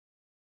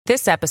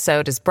This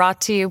episode is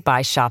brought to you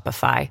by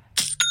Shopify.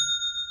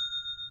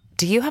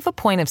 Do you have a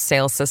point of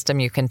sale system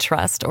you can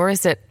trust, or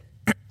is it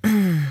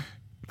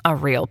a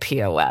real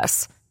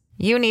POS?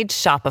 You need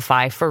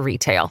Shopify for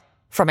retail.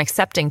 From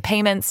accepting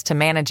payments to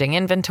managing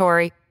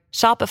inventory,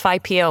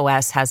 Shopify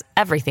POS has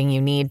everything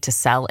you need to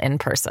sell in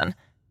person.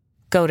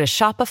 Go to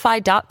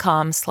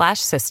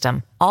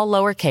shopify.com/system, all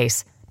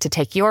lowercase, to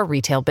take your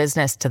retail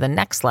business to the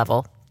next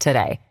level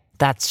today.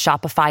 That's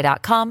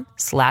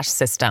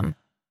shopify.com/system.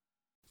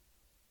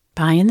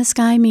 Pie in the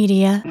Sky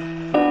Media.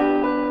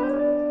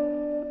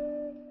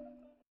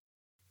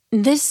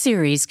 This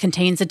series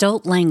contains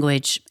adult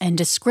language and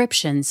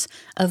descriptions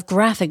of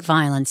graphic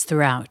violence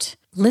throughout.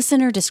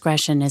 Listener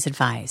discretion is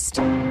advised.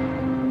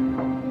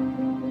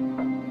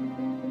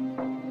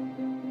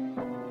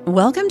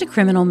 Welcome to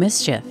Criminal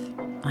Mischief.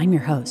 I'm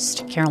your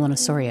host, Carolyn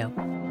Osorio.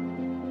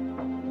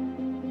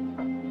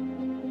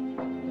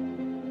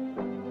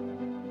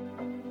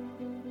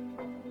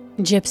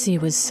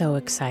 Gypsy was so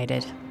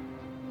excited.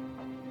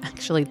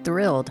 Actually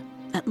thrilled.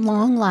 At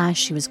long last,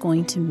 she was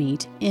going to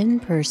meet in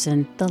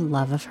person the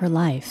love of her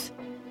life,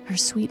 her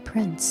sweet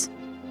prince.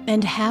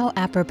 And how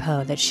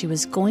apropos that she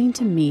was going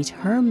to meet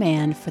her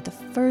man for the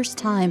first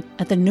time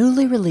at the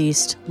newly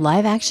released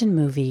live-action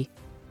movie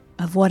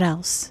of what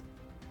else?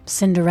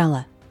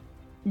 Cinderella.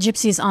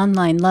 Gypsy's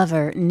online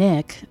lover,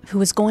 Nick, who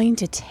was going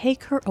to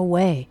take her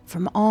away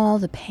from all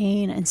the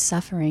pain and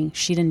suffering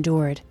she'd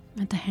endured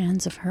at the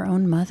hands of her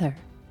own mother,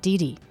 Dee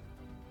Dee.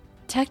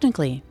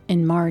 Technically,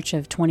 in March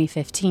of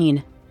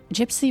 2015,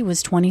 Gypsy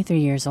was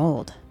 23 years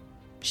old.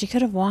 She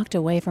could have walked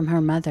away from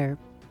her mother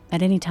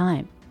at any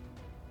time.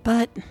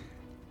 But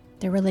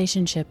their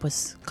relationship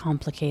was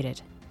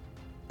complicated.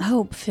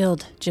 Hope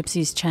filled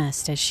Gypsy's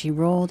chest as she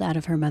rolled out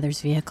of her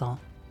mother's vehicle.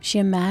 She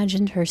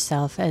imagined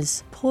herself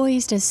as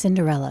poised as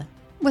Cinderella,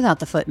 without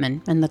the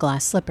footman and the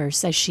glass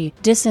slippers, as she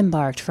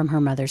disembarked from her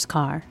mother's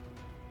car.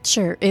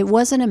 Sure, it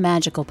wasn't a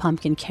magical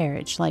pumpkin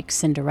carriage like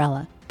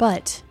Cinderella,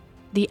 but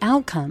the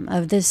outcome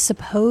of this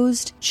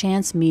supposed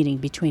chance meeting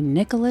between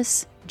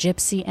Nicholas,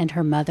 Gypsy, and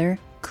her mother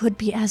could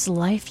be as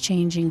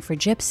life-changing for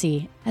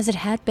Gypsy as it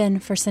had been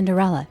for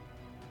Cinderella.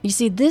 You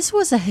see, this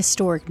was a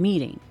historic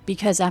meeting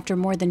because after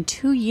more than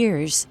 2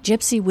 years,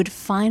 Gypsy would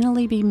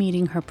finally be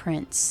meeting her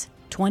prince,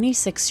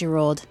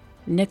 26-year-old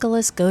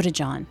Nicholas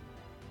Godejohn,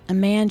 a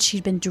man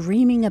she'd been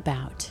dreaming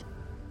about,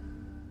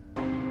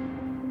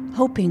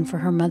 hoping for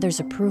her mother's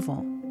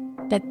approval,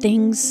 that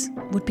things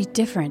would be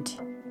different.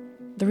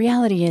 The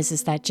reality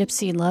is that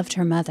Gypsy loved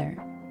her mother,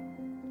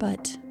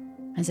 but,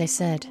 as I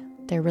said,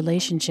 their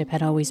relationship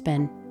had always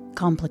been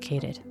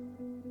complicated.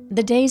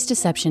 The day's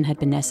deception had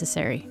been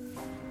necessary.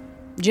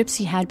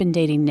 Gypsy had been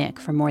dating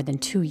Nick for more than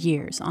 2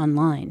 years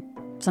online,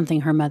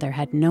 something her mother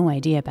had no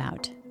idea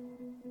about.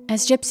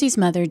 As Gypsy's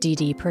mother, Dee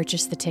Dee,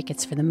 purchased the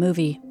tickets for the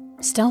movie,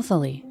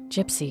 stealthily,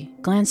 Gypsy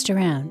glanced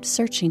around,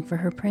 searching for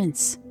her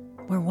prince.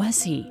 Where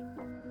was he?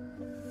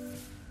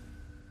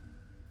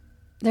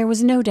 There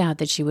was no doubt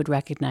that she would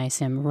recognize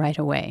him right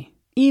away.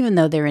 Even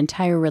though their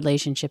entire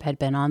relationship had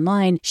been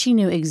online, she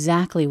knew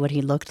exactly what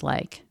he looked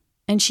like.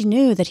 And she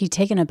knew that he'd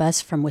taken a bus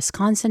from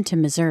Wisconsin to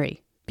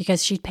Missouri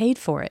because she'd paid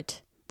for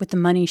it with the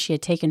money she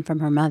had taken from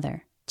her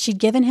mother. She'd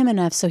given him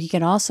enough so he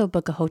could also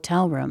book a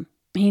hotel room.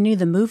 He knew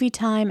the movie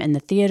time and the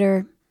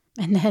theater,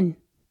 and then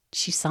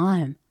she saw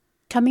him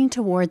coming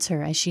towards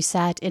her as she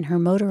sat in her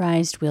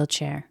motorized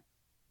wheelchair.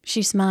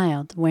 She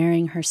smiled,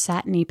 wearing her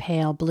satiny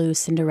pale blue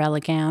Cinderella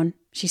gown.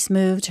 She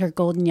smoothed her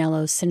golden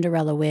yellow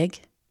Cinderella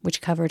wig,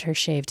 which covered her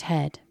shaved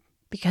head,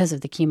 because of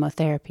the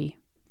chemotherapy.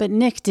 But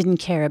Nick didn't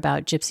care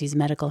about Gypsy's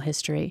medical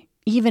history.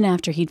 Even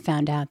after he'd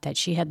found out that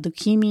she had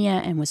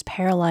leukemia and was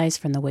paralyzed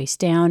from the waist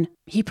down,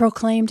 he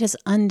proclaimed his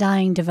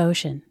undying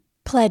devotion,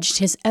 pledged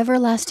his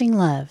everlasting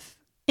love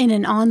in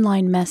an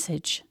online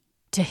message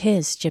to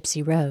his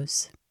Gypsy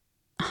Rose.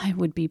 I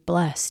would be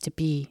blessed to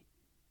be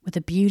with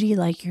a beauty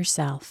like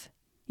yourself.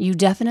 You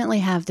definitely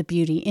have the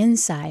beauty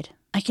inside.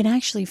 I can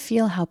actually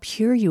feel how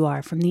pure you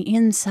are from the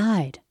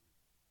inside.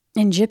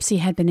 And Gypsy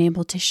had been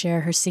able to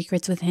share her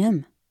secrets with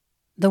him,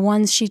 the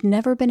ones she'd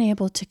never been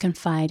able to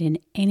confide in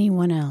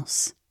anyone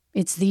else.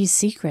 It's these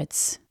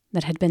secrets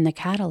that had been the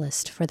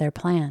catalyst for their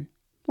plan.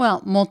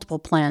 Well, multiple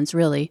plans,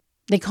 really.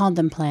 They called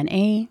them Plan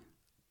A,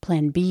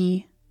 Plan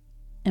B,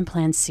 and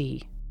Plan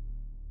C.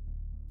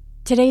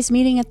 Today's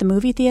meeting at the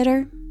movie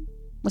theater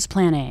was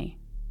Plan A.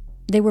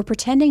 They were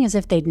pretending as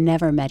if they'd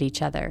never met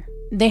each other.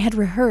 They had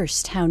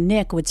rehearsed how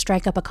Nick would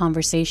strike up a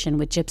conversation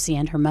with Gypsy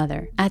and her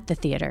mother at the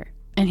theater,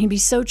 and he'd be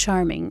so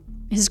charming.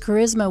 His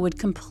charisma would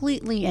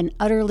completely and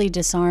utterly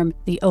disarm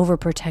the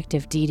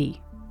overprotective Dee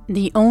Dee.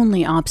 The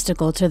only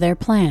obstacle to their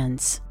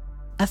plans,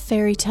 a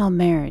fairy tale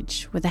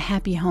marriage with a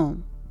happy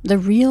home, the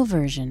real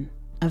version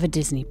of a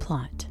Disney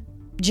plot.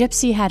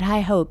 Gypsy had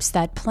high hopes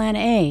that Plan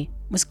A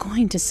was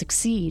going to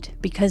succeed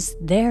because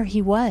there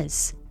he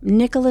was,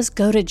 Nicholas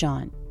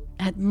Godejohn,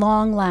 at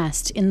long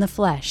last in the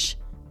flesh,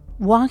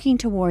 walking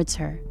towards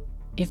her.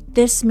 If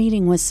this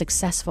meeting was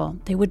successful,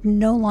 they would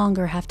no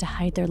longer have to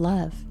hide their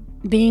love.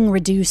 being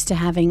reduced to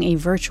having a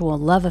virtual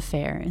love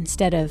affair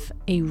instead of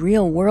a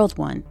real-world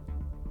one.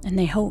 And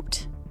they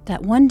hoped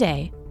that one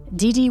day,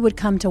 Dee Dee would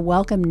come to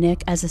welcome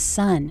Nick as a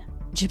son.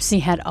 Gypsy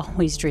had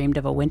always dreamed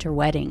of a winter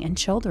wedding and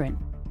children.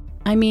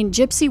 I mean,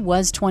 Gypsy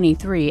was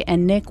 23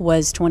 and Nick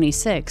was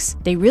 26.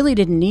 They really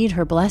didn't need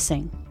her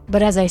blessing.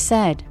 But as I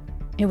said,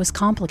 it was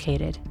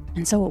complicated,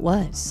 and so it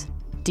was.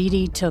 Dee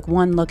Dee took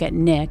one look at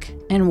Nick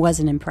and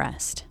wasn't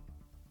impressed.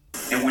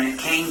 And when it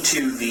came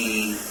to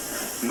the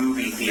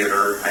movie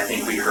theater, I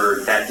think we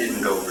heard that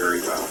didn't go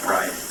very well,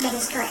 right? That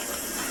is correct.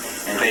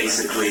 And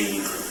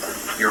basically,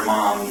 your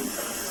mom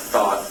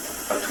thought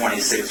a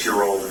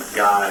 26-year-old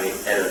guy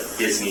at a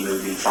Disney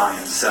movie by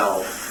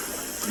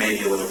himself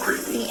maybe a little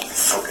creepy.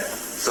 Yes. Okay.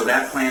 So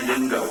that plan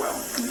didn't go well.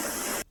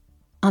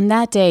 On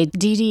that day,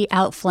 Dee Dee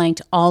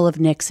outflanked all of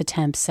Nick's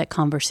attempts at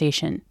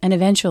conversation, and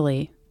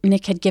eventually,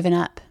 Nick had given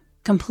up,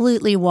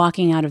 completely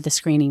walking out of the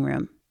screening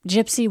room.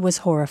 Gypsy was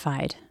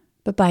horrified,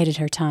 but bided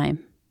her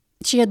time.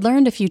 She had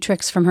learned a few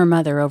tricks from her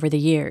mother over the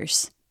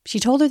years. She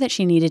told her that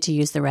she needed to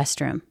use the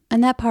restroom,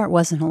 and that part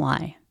wasn't a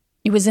lie.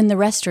 It was in the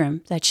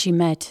restroom that she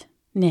met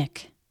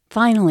Nick.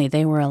 Finally,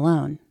 they were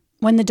alone.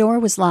 When the door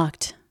was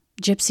locked,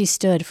 Gypsy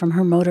stood from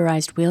her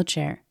motorized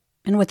wheelchair,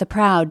 and with a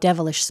proud,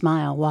 devilish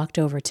smile walked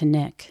over to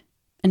Nick,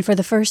 and for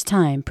the first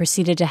time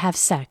proceeded to have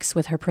sex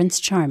with her Prince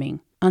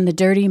Charming on the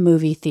dirty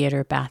movie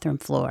theater bathroom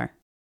floor.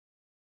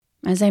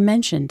 As I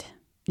mentioned,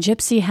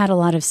 Gypsy had a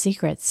lot of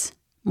secrets.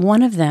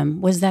 One of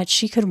them was that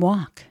she could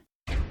walk.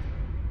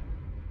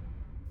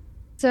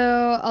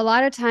 So a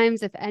lot of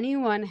times, if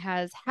anyone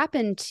has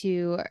happened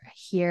to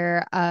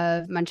hear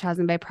of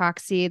Munchausen by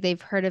proxy,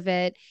 they've heard of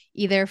it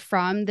either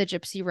from the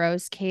Gypsy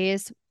Rose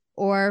case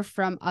or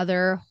from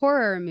other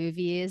horror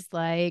movies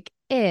like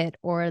It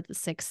or The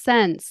Sixth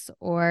Sense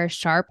or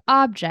Sharp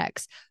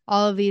Objects,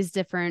 all of these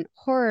different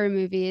horror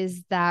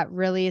movies that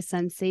really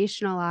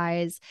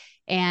sensationalize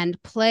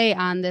and play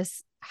on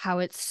this, how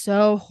it's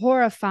so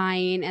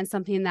horrifying and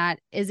something that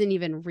isn't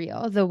even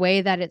real. The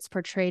way that it's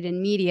portrayed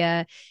in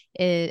media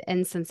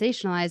and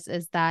sensationalized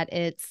is that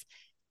it's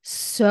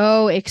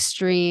so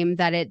extreme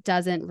that it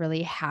doesn't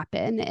really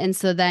happen. And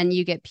so then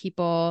you get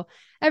people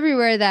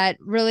everywhere that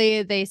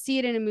really, they see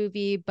it in a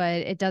movie,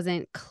 but it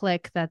doesn't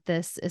click that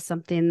this is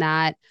something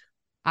that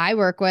I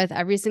work with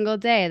every single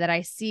day, that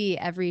I see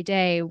every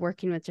day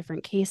working with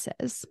different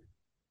cases.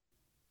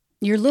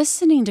 You're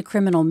listening to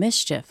Criminal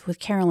Mischief with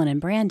Carolyn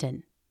and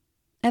Brandon.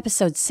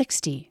 Episode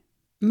 60,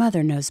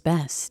 Mother Knows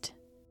Best.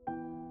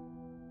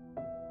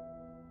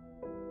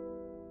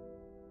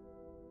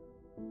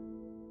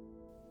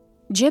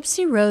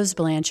 Gypsy Rose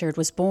Blanchard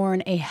was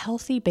born a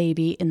healthy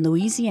baby in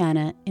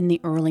Louisiana in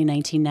the early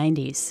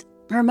 1990s.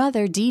 Her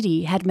mother, Dee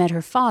Dee, had met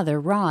her father,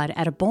 Rod,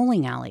 at a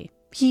bowling alley.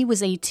 He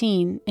was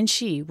 18 and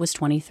she was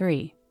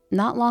 23.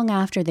 Not long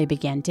after they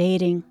began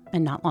dating,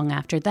 and not long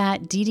after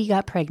that, Dee Dee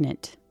got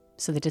pregnant,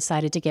 so they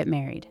decided to get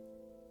married.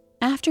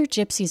 After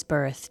Gypsy's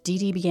birth, Dee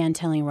Dee began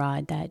telling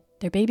Rod that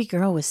their baby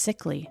girl was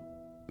sickly.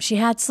 She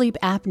had sleep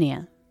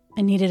apnea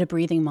and needed a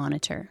breathing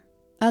monitor.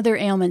 Other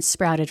ailments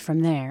sprouted from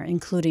there,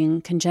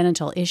 including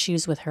congenital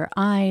issues with her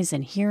eyes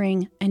and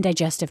hearing and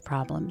digestive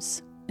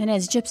problems. And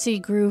as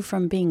Gypsy grew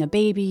from being a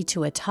baby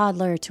to a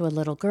toddler to a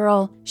little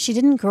girl, she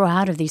didn't grow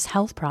out of these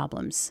health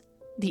problems.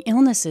 The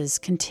illnesses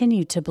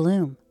continued to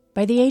bloom.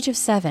 By the age of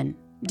 7,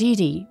 Dee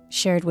Dee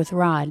shared with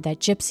Rod that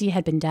Gypsy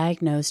had been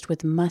diagnosed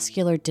with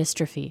muscular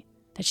dystrophy,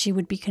 that she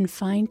would be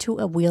confined to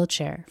a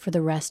wheelchair for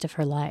the rest of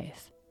her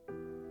life.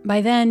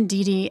 By then,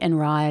 Dee Dee and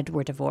Rod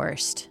were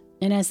divorced,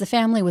 and as the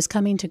family was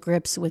coming to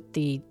grips with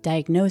the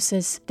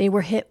diagnosis, they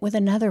were hit with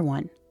another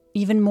one,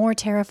 even more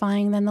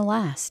terrifying than the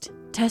last.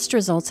 Test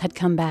results had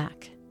come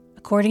back.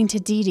 According to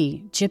Dee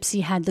Dee,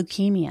 Gypsy had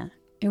leukemia.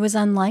 It was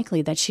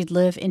unlikely that she'd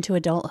live into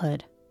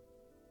adulthood.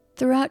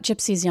 Throughout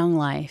Gypsy's young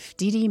life,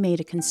 Dee Dee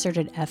made a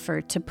concerted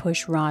effort to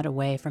push Rod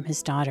away from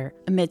his daughter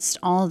amidst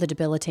all the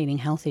debilitating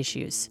health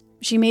issues.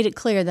 She made it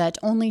clear that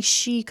only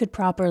she could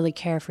properly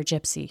care for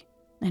Gypsy,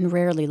 and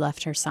rarely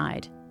left her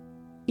side.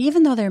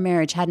 Even though their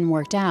marriage hadn't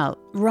worked out,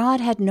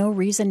 Rod had no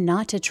reason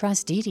not to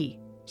trust Dee Dee.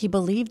 He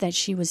believed that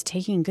she was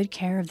taking good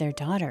care of their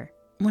daughter.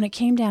 When it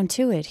came down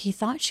to it, he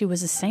thought she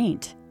was a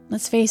saint.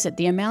 Let's face it,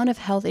 the amount of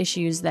health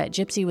issues that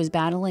Gypsy was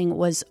battling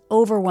was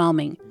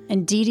overwhelming,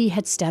 and Dee Dee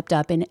had stepped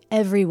up in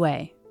every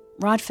way.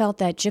 Rod felt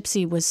that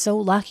Gypsy was so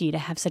lucky to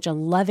have such a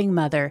loving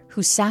mother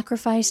who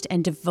sacrificed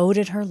and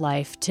devoted her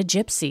life to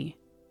Gypsy.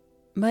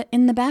 But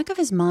in the back of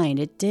his mind,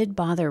 it did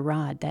bother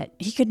Rod that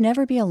he could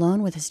never be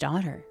alone with his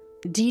daughter.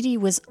 Dee Dee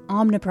was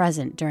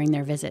omnipresent during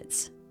their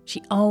visits.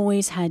 She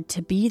always had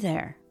to be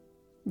there.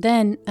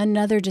 Then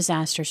another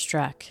disaster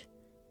struck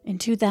in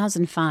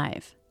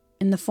 2005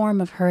 in the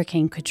form of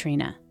Hurricane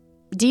Katrina.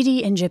 Dee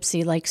Dee and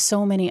Gypsy, like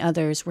so many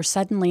others, were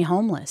suddenly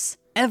homeless.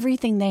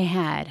 Everything they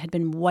had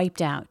been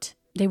wiped out.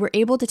 They were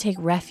able to take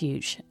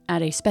refuge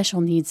at a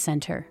special needs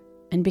center.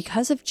 And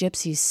because of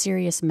Gypsy's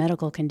serious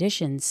medical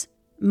conditions,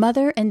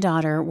 mother and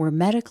daughter were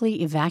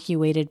medically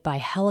evacuated by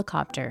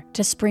helicopter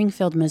to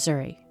Springfield,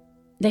 Missouri.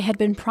 They had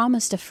been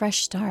promised a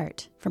fresh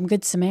start from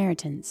Good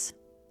Samaritans.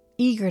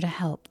 eager to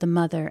help the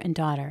mother and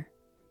daughter.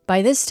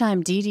 By this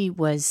time, Dee Dee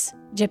was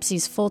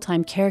Gypsy's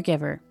full-time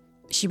caregiver.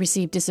 She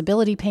received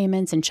disability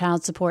payments and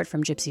child support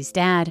from Gypsy's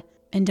dad,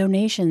 and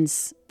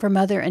donations for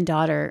mother and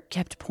daughter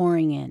kept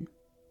pouring in.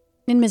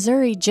 In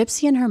Missouri,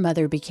 Gypsy and her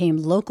mother became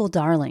local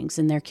darlings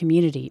in their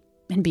community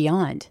and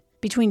beyond.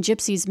 Between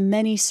Gypsy's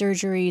many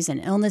surgeries and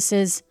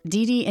illnesses,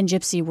 Dee Dee and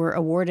Gypsy were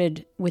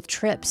awarded with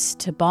trips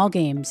to ball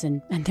games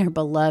and their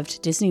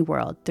beloved Disney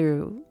World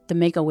through the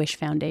Make-A-Wish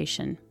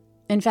Foundation.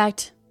 In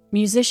fact,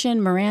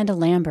 musician Miranda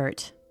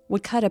Lambert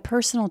would cut a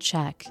personal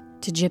check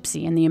to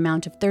Gypsy in the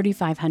amount of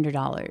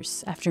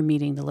 $3,500 after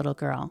meeting the little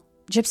girl.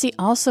 Gypsy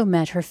also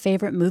met her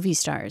favorite movie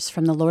stars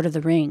from The Lord of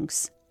the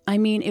Rings. I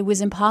mean, it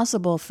was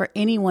impossible for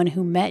anyone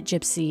who met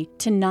Gypsy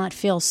to not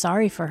feel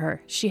sorry for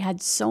her. She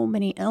had so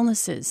many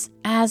illnesses: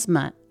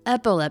 asthma,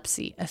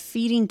 epilepsy, a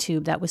feeding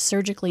tube that was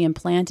surgically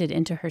implanted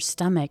into her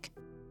stomach.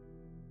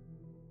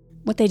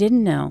 What they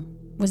didn't know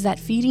was that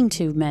feeding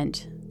tube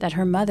meant that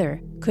her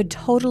mother could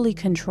totally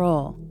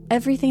control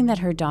everything that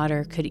her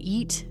daughter could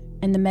eat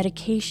and the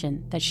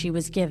medication that she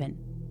was given.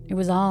 It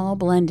was all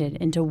blended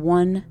into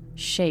one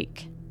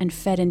shake and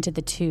fed into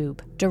the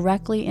tube,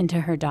 directly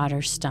into her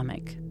daughter's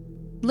stomach.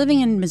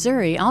 Living in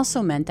Missouri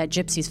also meant that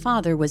Gypsy's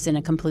father was in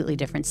a completely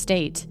different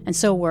state, and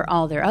so were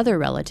all their other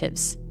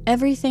relatives.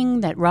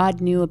 Everything that Rod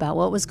knew about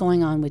what was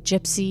going on with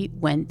Gypsy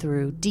went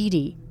through Dee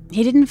Dee.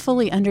 He didn't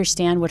fully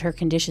understand what her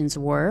conditions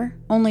were,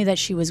 only that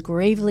she was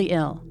gravely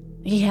ill.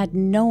 He had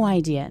no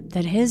idea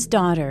that his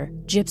daughter,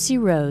 Gypsy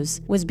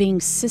Rose, was being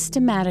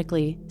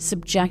systematically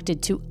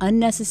subjected to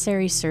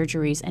unnecessary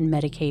surgeries and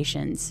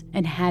medications,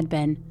 and had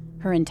been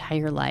her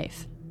entire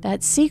life.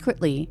 That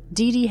secretly,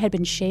 Dee Dee had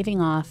been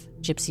shaving off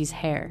Gypsy's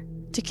hair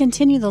to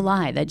continue the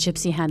lie that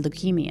Gypsy had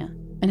leukemia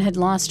and had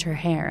lost her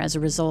hair as a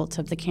result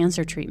of the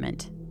cancer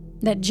treatment.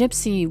 That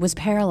Gypsy was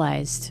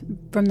paralyzed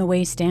from the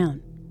waist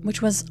down,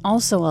 which was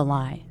also a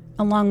lie,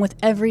 along with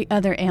every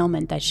other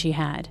ailment that she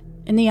had.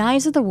 In the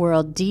eyes of the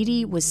world, Dee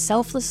Dee was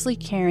selflessly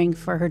caring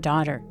for her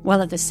daughter,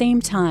 while at the same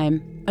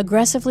time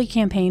aggressively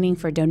campaigning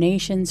for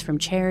donations from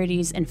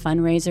charities and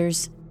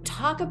fundraisers.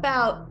 Talk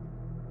about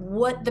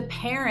what the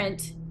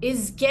parent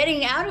is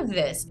getting out of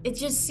this. It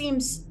just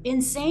seems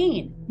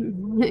insane.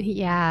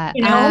 Yeah,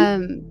 You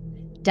know?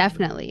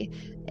 Definitely.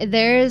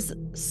 There's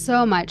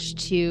so much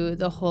to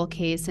the whole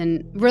case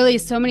and really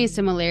so many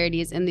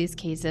similarities in these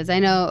cases. I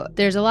know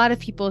there's a lot of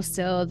people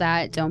still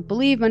that don't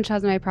believe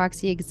Munchausen by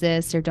proxy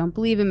exists or don't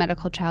believe in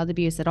medical child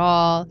abuse at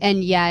all.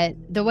 And yet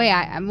the way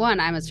I'm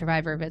a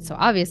survivor of it. So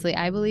obviously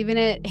I believe in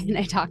it and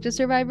I talk to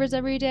survivors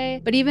every day.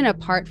 But even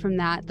apart from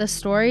that, the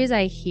stories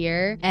I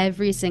hear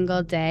every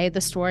single day, the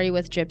story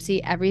with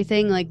Gypsy,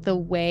 everything, like the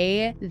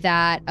way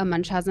that a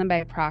Munchausen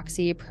by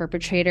proxy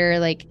perpetrator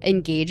like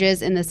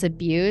engages in this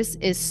abuse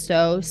is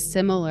so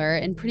similar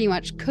and pretty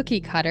much cookie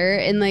cutter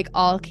in like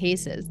all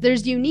cases.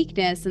 There's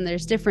uniqueness and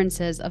there's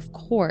differences, of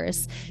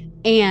course,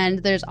 and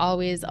there's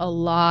always a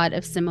lot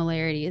of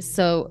similarities.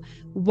 So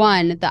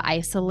one, the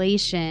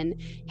isolation,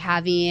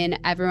 having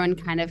everyone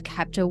kind of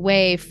kept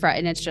away from,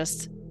 and it's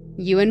just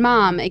you and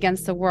mom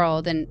against the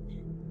world. And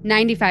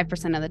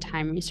 95% of the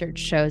time research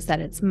shows that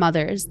it's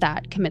mothers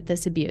that commit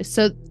this abuse.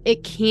 So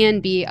it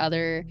can be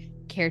other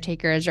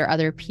caretakers or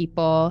other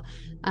people,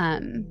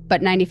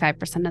 but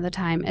 95% of the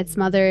time it's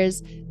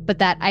mothers. But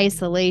that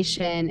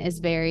isolation is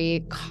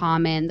very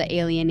common, the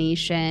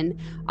alienation.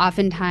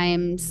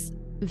 Oftentimes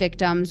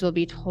victims will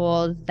be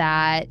told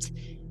that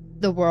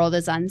the world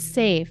is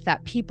unsafe,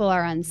 that people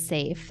are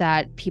unsafe,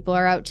 that people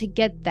are out to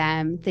get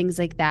them, things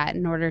like that,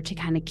 in order to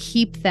kind of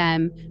keep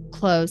them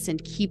close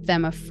and keep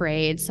them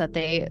afraid so that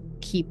they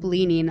keep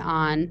leaning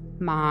on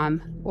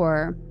mom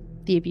or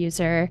the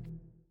abuser.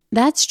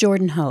 That's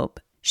Jordan Hope.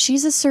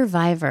 She's a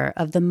survivor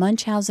of the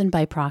Munchausen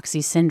by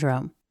proxy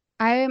syndrome.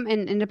 I am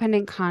an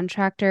independent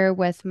contractor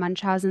with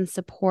Munchausen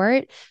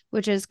Support,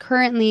 which is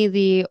currently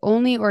the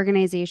only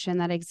organization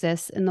that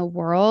exists in the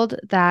world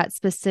that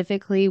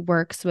specifically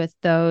works with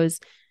those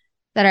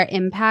that are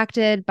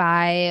impacted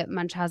by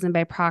Munchausen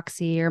by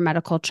proxy or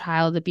medical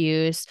child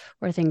abuse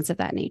or things of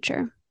that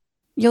nature.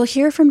 You'll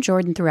hear from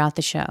Jordan throughout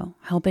the show,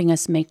 helping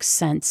us make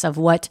sense of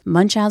what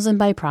Munchausen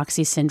by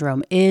proxy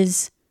syndrome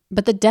is,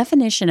 but the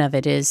definition of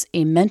it is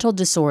a mental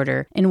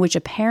disorder in which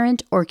a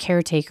parent or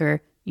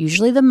caretaker,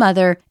 usually the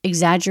mother,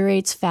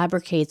 exaggerates,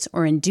 fabricates,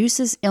 or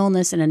induces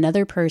illness in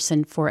another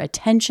person for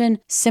attention,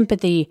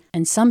 sympathy,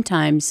 and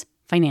sometimes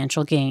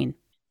financial gain.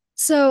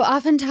 So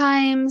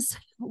oftentimes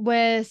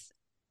with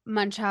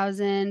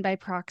Munchausen by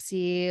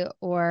proxy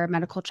or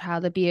medical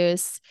child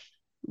abuse,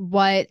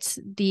 what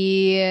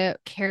the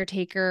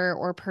caretaker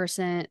or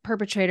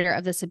perpetrator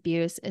of this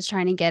abuse is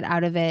trying to get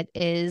out of it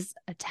is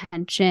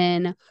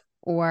attention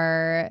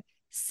or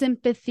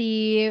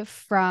sympathy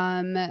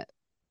from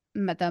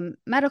the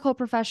medical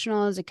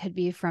professionals. It could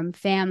be from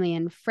family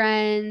and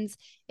friends.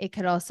 It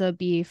could also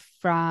be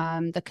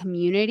from the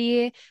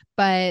community,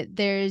 but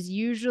there's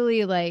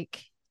usually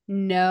like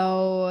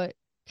no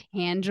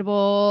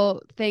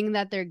tangible thing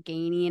that they're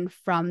gaining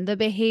from the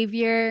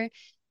behavior.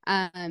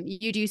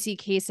 You do see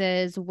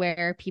cases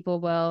where people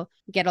will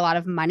get a lot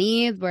of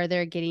money, where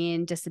they're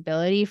getting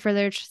disability for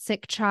their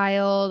sick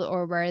child,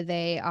 or where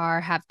they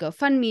have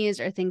GoFundMes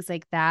or things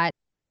like that.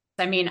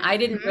 I mean, I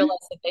didn't realize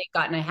that they'd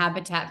gotten a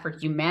Habitat for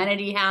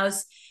Humanity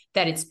house,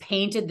 that it's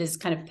painted this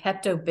kind of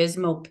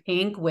Pepto-Bismol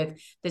pink with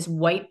this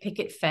white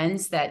picket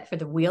fence that for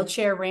the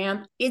wheelchair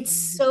ramp. It's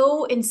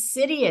so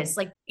insidious.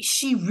 Like,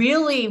 she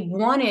really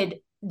wanted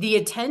the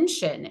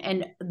attention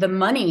and the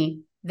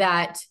money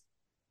that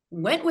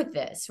went with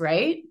this,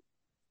 right?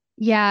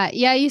 Yeah.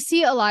 You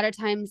see a lot of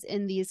times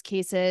in these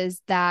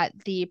cases that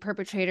the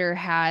perpetrator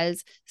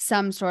has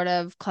some sort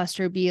of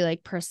cluster B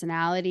like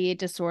personality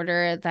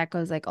disorder that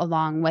goes like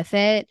along with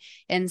it.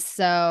 And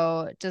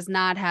so does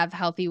not have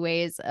healthy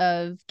ways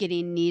of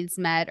getting needs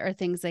met or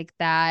things like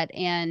that.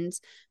 And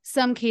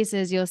some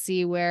cases you'll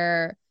see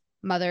where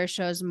mother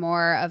shows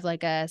more of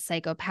like a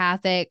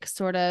psychopathic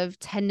sort of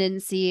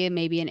tendency,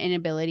 maybe an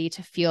inability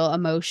to feel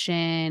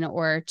emotion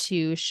or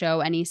to show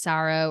any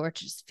sorrow or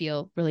to just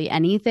feel really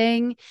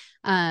anything.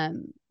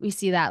 We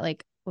see that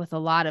like with a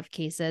lot of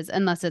cases,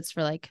 unless it's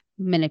for like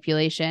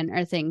manipulation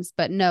or things,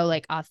 but no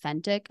like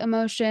authentic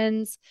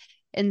emotions.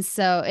 And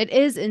so it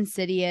is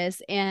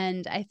insidious.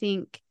 And I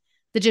think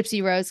the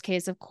Gypsy Rose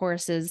case, of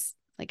course, is,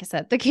 like I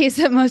said, the case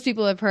that most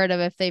people have heard of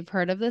if they've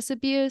heard of this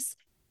abuse.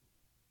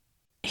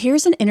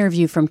 Here's an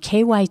interview from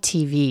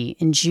KYTV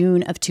in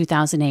June of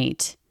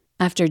 2008,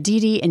 after Dee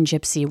Dee and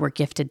Gypsy were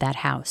gifted that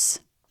house.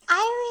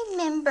 I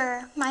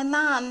remember my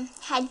mom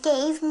had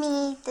gave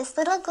me this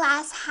little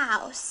glass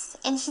house,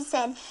 and she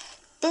said,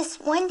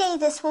 one day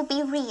this will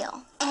be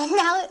real. And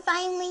now it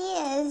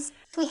finally is.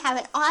 We have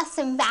an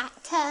awesome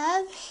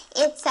bathtub.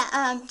 It's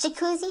a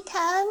jacuzzi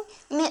tub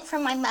meant for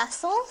my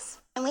muscles.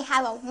 And we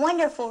have a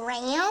wonderful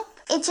ramp.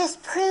 It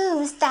just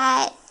proves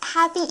that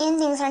happy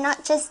endings are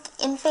not just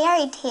in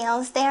fairy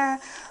tales. They're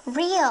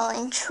real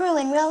and true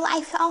in real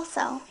life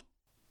also.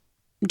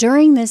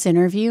 During this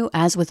interview,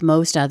 as with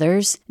most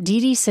others,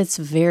 Dee Dee sits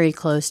very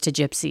close to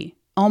Gypsy,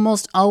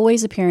 almost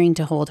always appearing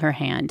to hold her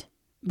hand.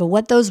 But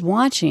what those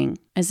watching,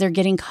 as they're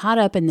getting caught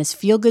up in this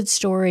feel-good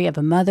story of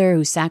a mother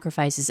who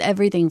sacrifices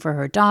everything for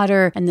her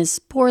daughter, and this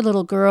poor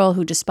little girl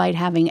who, despite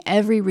having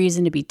every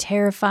reason to be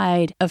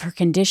terrified of her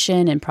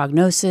condition and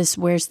prognosis,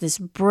 wears this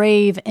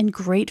brave and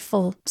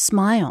grateful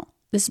smile,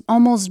 this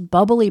almost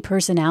bubbly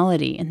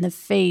personality in the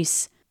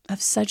face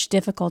of such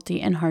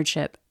difficulty and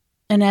hardship.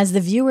 And as the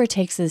viewer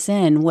takes this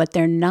in, what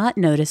they're not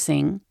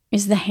noticing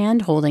is the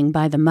hand-holding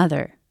by the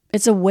mother.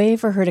 It's a way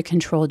for her to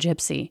control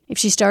Gypsy. If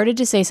she started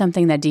to say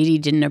something that Dee Dee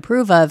didn't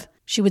approve of,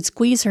 she would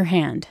squeeze her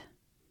hand.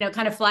 You know, it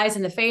kind of flies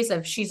in the face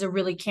of she's a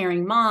really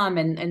caring mom,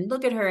 and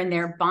look at her, and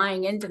they're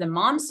buying into the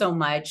mom so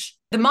much.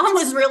 The mom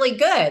was really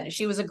good.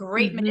 She was a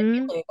great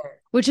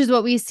manipulator. Which is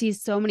what we see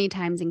so many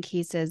times in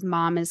cases.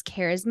 Mom is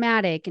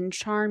charismatic and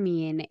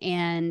charming,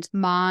 and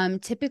mom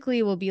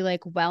typically will be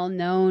like well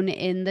known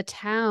in the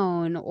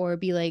town or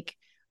be like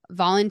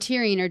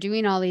volunteering or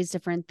doing all these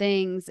different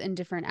things in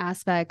different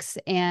aspects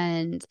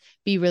and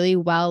be really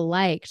well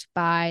liked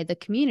by the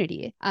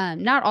community.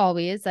 Not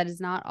always. That is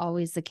not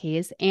always the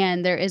case.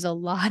 And there is a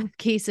lot of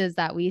cases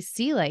that we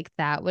see like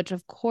that, which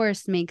of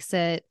course makes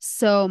it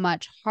so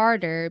much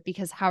harder,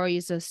 because how are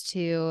you supposed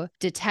to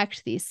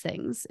detect these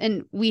things?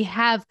 And we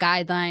have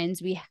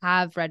guidelines, we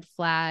have red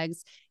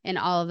flags and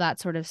all of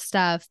that sort of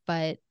stuff,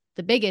 but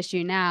the big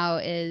issue now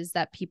is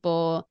that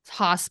people,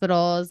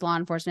 hospitals, law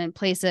enforcement,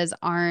 places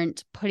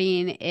aren't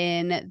putting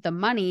in the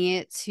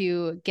money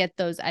to get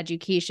those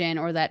education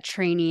or that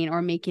training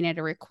or making it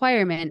a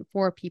requirement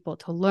for people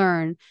to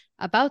learn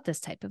about this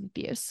type of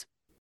abuse.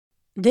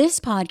 This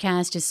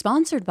podcast is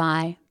sponsored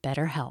by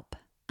BetterHelp.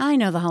 I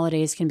know the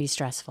holidays can be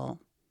stressful.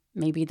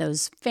 Maybe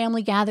those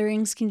family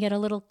gatherings can get a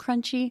little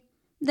crunchy.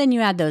 Then you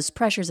add those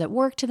pressures at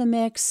work to the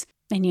mix,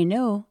 and you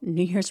know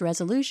New Year's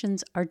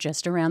resolutions are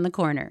just around the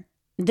corner.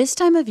 This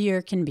time of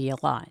year can be a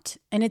lot,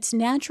 and it's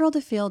natural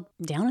to feel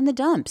down in the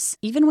dumps,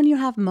 even when you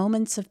have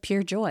moments of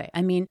pure joy.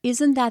 I mean,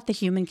 isn't that the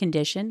human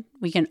condition?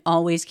 We can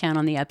always count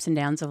on the ups and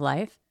downs of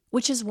life,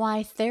 which is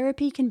why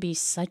therapy can be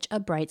such a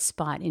bright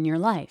spot in your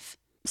life,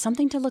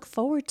 something to look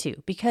forward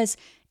to, because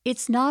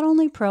it's not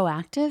only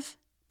proactive,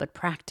 but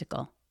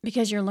practical,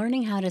 because you're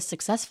learning how to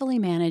successfully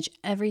manage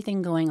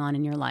everything going on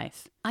in your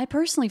life. I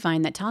personally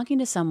find that talking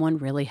to someone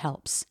really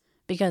helps,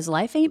 because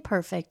life ain't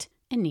perfect,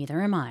 and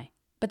neither am I.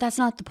 But that's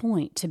not the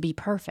point, to be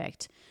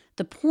perfect.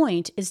 The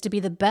point is to be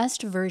the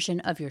best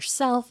version of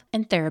yourself,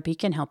 and therapy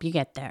can help you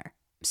get there.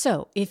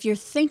 So if you're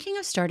thinking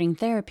of starting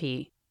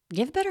therapy,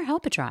 give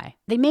BetterHelp a try.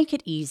 They make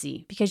it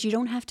easy because you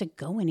don't have to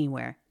go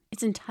anywhere.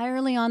 It's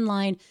entirely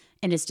online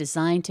and is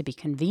designed to be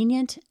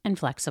convenient and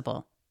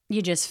flexible.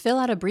 You just fill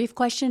out a brief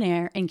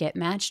questionnaire and get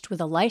matched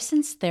with a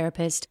licensed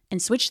therapist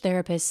and switch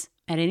therapists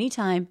at any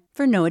time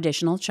for no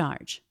additional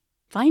charge.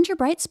 Find your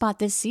bright spot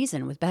this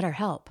season with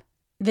BetterHelp.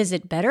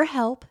 Visit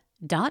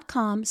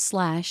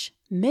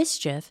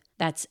BetterHelp.com/mischief,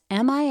 that's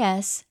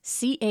MISCHIEF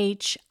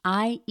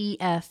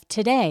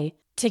today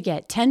to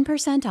get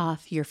 10%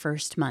 off your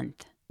first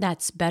month.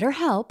 That's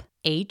BetterHelp,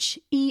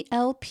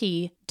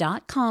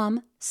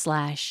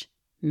 HELP.com/mischief.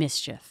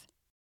 mischief.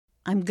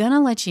 I'm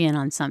gonna let you in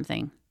on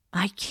something.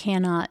 I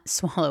cannot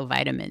swallow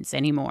vitamins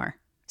anymore.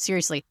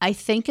 Seriously, I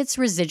think it's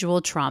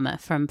residual trauma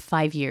from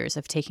 5 years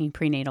of taking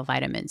prenatal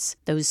vitamins,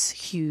 those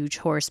huge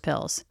horse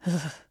pills.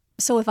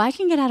 So if I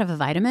can get out of a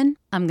vitamin,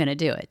 I'm going to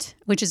do it,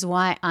 which is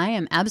why I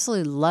am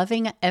absolutely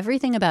loving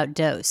everything about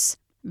Dose.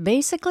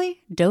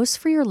 Basically, Dose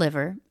for Your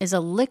Liver is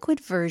a liquid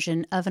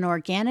version of an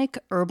organic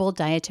herbal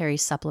dietary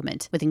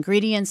supplement with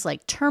ingredients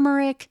like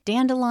turmeric,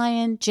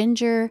 dandelion,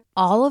 ginger,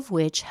 all of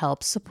which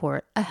help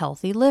support a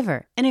healthy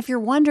liver. And if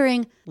you're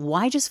wondering,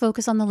 why just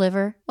focus on the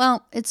liver?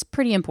 Well, it's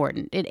pretty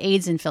important. It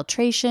aids in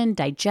filtration,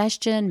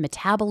 digestion,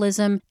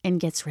 metabolism, and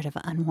gets rid of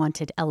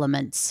unwanted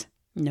elements.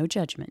 No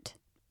judgment.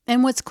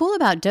 And what's cool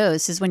about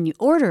Dose is when you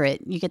order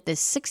it, you get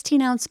this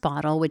 16-ounce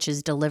bottle, which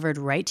is delivered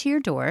right to your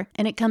door,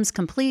 and it comes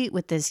complete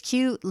with this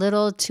cute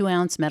little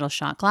 2-ounce metal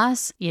shot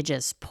glass. You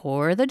just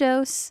pour the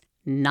dose,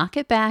 knock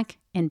it back,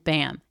 and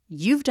bam,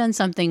 you've done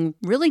something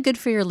really good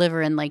for your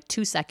liver in like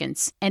 2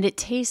 seconds, and it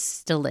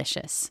tastes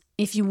delicious.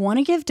 If you want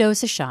to give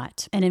Dose a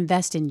shot and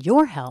invest in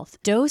your health,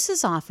 Dose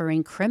is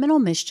offering Criminal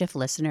Mischief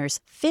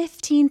listeners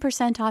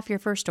 15% off your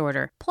first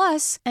order,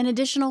 plus an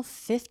additional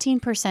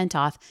 15%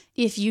 off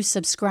if you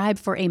subscribe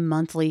for a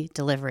monthly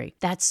delivery.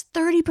 That's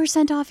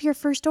 30% off your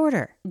first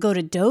order. Go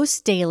to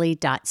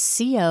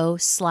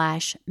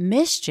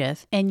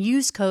dosedaily.co/mischief and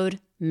use code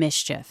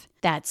MISCHIEF.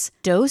 That's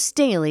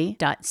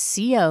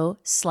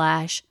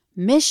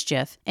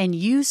dosedaily.co/mischief and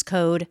use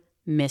code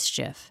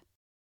MISCHIEF.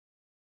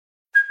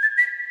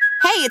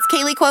 Hey, it's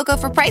Kaylee Cuoco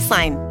for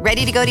Priceline.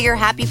 Ready to go to your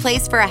happy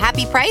place for a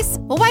happy price?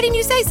 Well, why didn't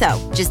you say so?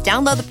 Just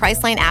download the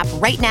Priceline app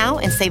right now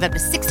and save up to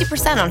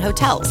 60% on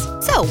hotels.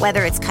 So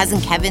whether it's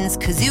Cousin Kevin's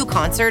Kazoo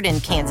Concert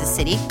in Kansas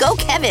City, go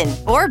Kevin,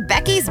 or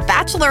Becky's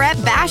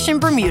Bachelorette Bash in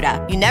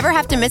Bermuda, you never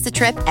have to miss a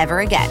trip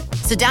ever again.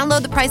 So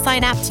download the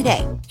Priceline app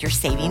today. Your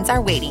savings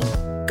are waiting.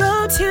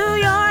 Go to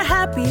your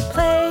happy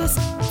place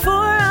for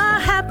a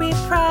happy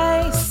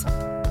price.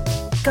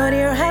 Go to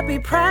your happy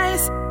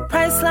price,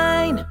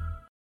 Priceline.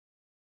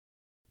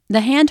 The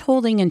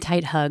hand-holding and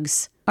tight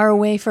hugs are a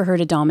way for her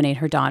to dominate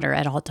her daughter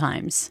at all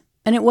times.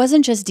 And it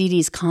wasn't just Dee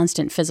Dee's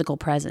constant physical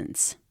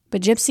presence.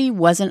 But Gypsy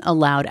wasn't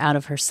allowed out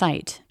of her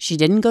sight. She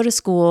didn't go to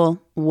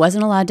school,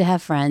 wasn't allowed to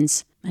have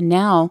friends, and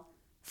now,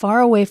 far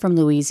away from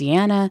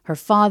Louisiana, her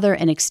father,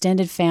 and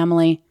extended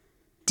family,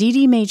 Dee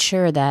Dee made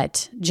sure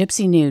that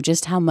Gypsy knew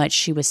just how much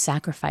she was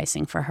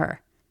sacrificing for her,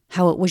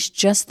 how it was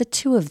just the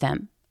two of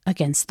them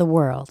against the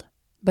world.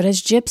 But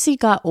as Gypsy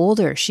got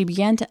older, she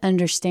began to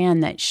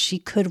understand that she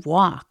could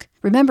walk.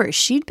 Remember,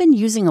 she'd been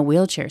using a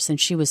wheelchair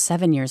since she was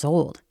 7 years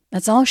old.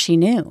 That's all she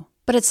knew.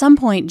 But at some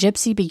point,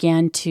 Gypsy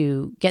began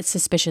to get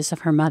suspicious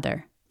of her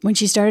mother when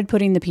she started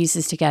putting the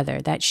pieces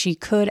together that she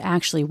could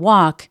actually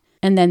walk.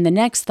 And then the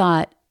next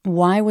thought,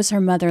 why was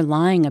her mother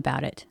lying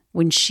about it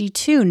when she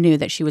too knew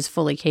that she was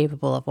fully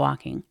capable of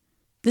walking?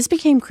 This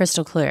became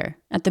crystal clear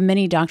at the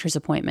many doctor's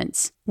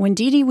appointments when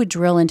Dee Dee would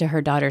drill into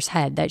her daughter's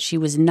head that she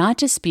was not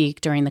to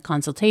speak during the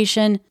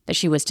consultation, that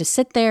she was to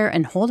sit there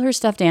and hold her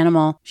stuffed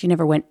animal. She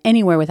never went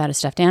anywhere without a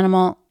stuffed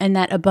animal, and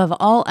that above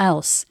all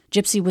else,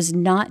 Gypsy was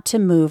not to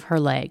move her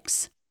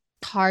legs.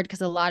 Hard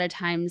because a lot of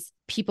times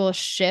people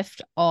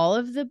shift all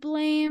of the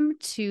blame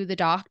to the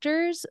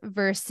doctors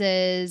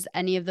versus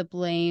any of the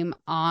blame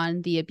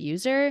on the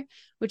abuser,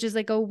 which is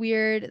like a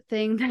weird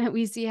thing that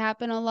we see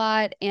happen a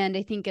lot. And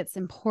I think it's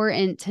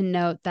important to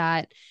note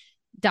that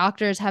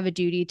doctors have a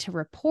duty to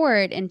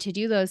report and to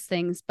do those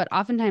things, but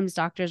oftentimes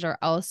doctors are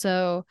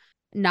also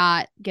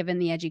not given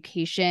the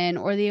education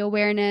or the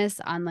awareness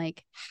on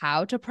like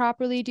how to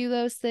properly do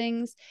those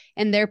things.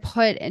 And they're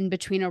put in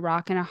between a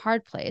rock and a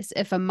hard place.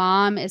 If a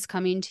mom is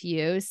coming to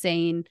you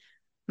saying,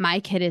 my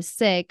kid is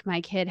sick,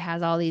 my kid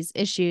has all these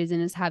issues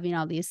and is having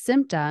all these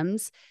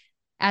symptoms,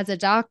 as a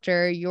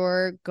doctor,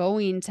 you're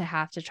going to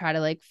have to try to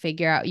like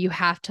figure out, you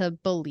have to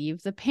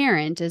believe the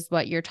parent is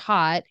what you're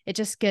taught. It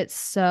just gets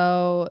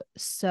so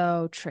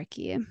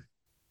tricky.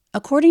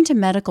 According to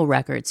medical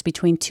records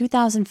between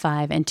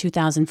 2005 and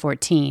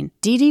 2014,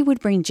 Dee Dee would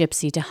bring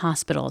Gypsy to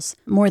hospitals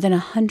more than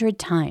 100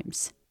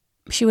 times.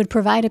 She would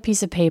provide a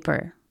piece of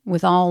paper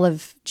with all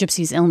of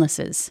Gypsy's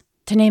illnesses.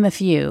 To name a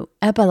few,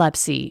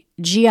 epilepsy,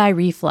 GI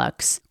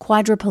reflux,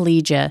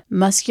 quadriplegia,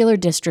 muscular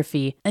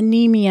dystrophy,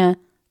 anemia,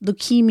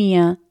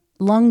 leukemia,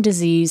 lung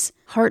disease,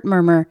 heart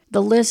murmur,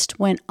 the list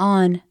went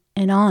on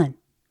and on.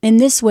 In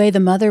this way,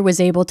 the mother was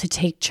able to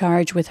take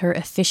charge with her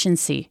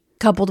efficiency,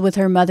 coupled with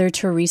her Mother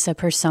Teresa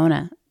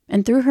persona,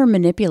 and through her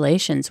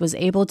manipulations was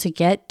able to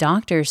get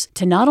doctors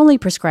to not only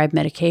prescribe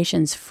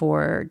medications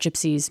for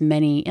Gypsy's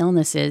many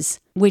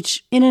illnesses,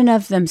 which in and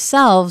of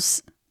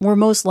themselves were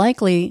most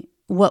likely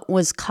what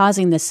was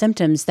causing the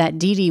symptoms that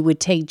Dee Dee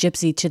would take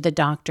Gypsy to the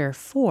doctor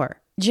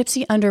for.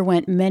 Gypsy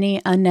underwent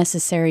many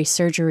unnecessary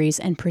surgeries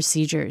and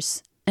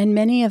procedures, and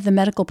many of the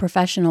medical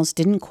professionals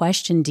didn't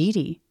question Dee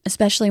Dee,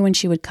 especially when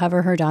she would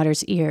cover her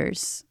daughter's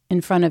ears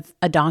in front of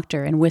a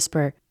doctor and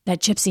whisper that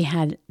Gypsy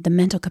had the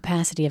mental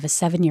capacity of a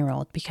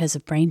 7-year-old because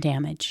of brain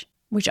damage,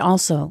 which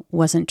also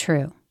wasn't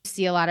true.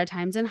 See a lot of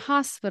times in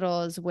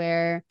hospitals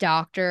where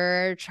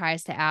doctor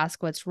tries to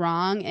ask what's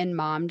wrong and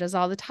mom does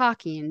all the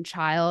talking.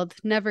 Child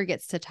never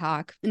gets to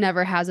talk,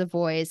 never has a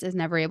voice, is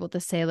never able to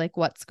say like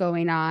what's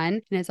going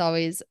on. And it's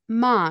always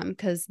mom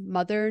because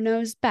mother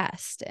knows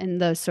best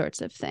and those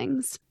sorts of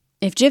things.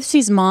 If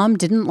Gypsy's mom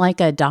didn't like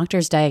a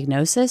doctor's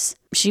diagnosis,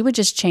 she would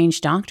just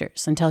change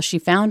doctors until she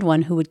found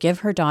one who would give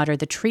her daughter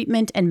the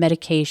treatment and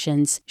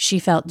medications she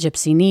felt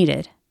Gypsy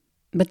needed.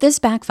 But this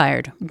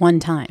backfired one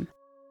time.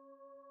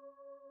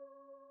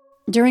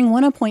 During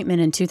one appointment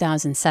in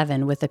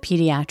 2007 with a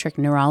pediatric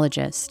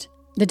neurologist,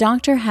 the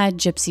doctor had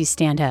Gypsy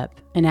stand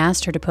up and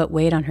asked her to put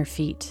weight on her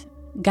feet,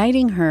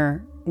 guiding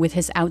her with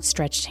his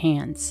outstretched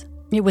hands.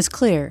 It was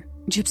clear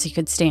Gypsy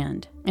could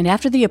stand, and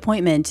after the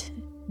appointment,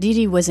 Dee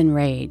Dee was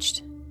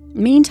enraged.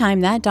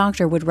 Meantime, that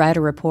doctor would write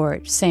a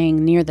report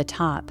saying near the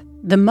top,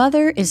 "The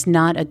mother is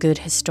not a good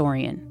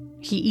historian."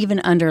 He even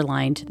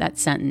underlined that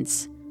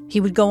sentence. He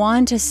would go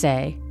on to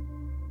say,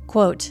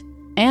 quote,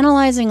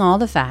 "Analyzing all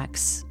the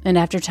facts, and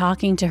after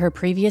talking to her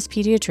previous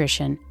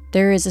pediatrician,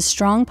 there is a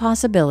strong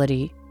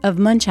possibility of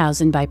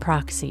Munchausen by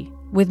proxy,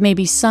 with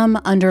maybe some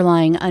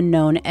underlying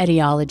unknown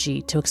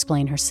etiology to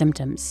explain her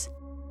symptoms."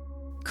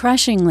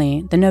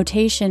 Crushingly, the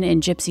notation in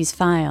Gypsy's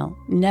file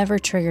never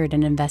triggered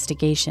an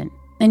investigation,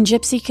 and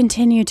Gypsy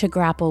continued to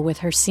grapple with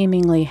her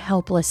seemingly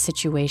helpless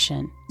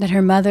situation, that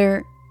her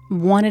mother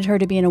wanted her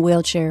to be in a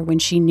wheelchair when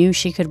she knew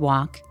she could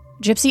walk.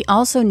 Gypsy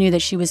also knew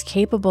that she was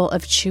capable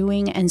of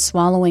chewing and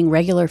swallowing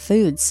regular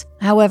foods.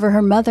 However,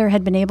 her mother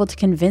had been able to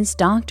convince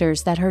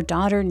doctors that her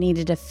daughter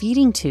needed a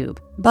feeding tube.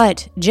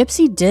 But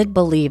Gypsy did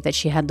believe that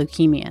she had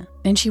leukemia,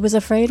 and she was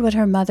afraid what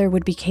her mother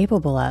would be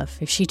capable of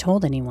if she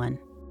told anyone.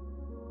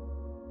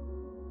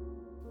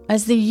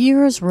 As the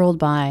years rolled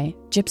by,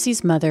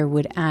 Gypsy's mother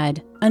would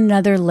add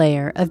another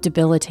layer of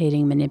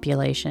debilitating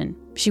manipulation.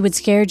 She would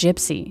scare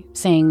Gypsy,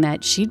 saying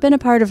that she'd been a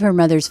part of her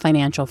mother's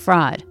financial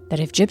fraud, that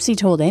if Gypsy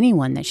told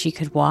anyone that she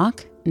could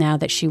walk, now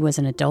that she was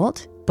an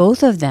adult,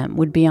 both of them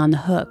would be on the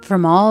hook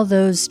from all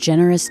those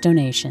generous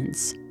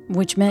donations,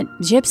 which meant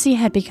Gypsy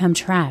had become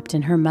trapped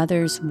in her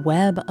mother's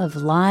web of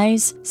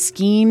lies,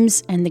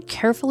 schemes, and the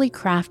carefully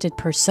crafted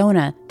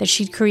persona that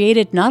she'd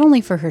created not only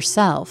for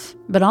herself,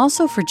 but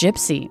also for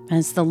Gypsy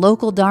as the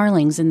local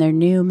darlings in their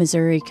new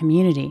Missouri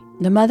community.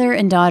 The mother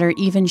and daughter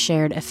even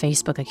shared a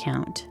Facebook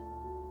account.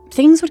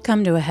 Things would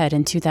come to a head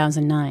in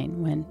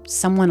 2009 when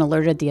someone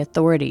alerted the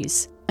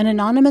authorities. An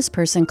anonymous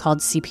person called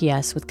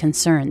CPS with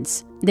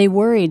concerns. They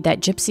worried that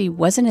Gypsy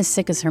wasn't as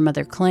sick as her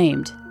mother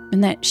claimed,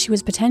 and that she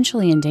was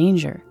potentially in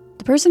danger.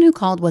 The person who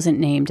called wasn't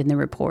named in the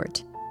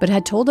report, but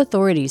had told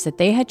authorities that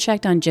they had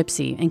checked on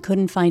Gypsy and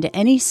couldn't find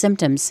any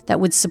symptoms that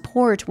would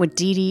support what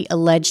Dee Dee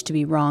alleged to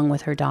be wrong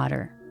with her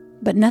daughter.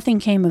 But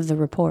nothing came of the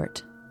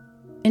report.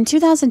 In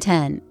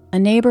 2010, a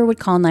neighbor would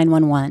call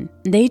 911.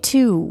 They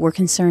too were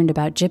concerned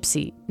about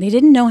Gypsy. They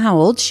didn't know how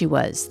old she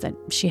was, that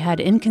she had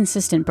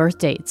inconsistent birth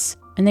dates,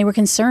 and they were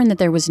concerned that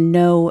there was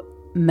no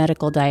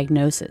medical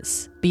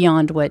diagnosis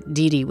beyond what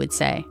Dee Dee would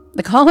say.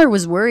 The caller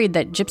was worried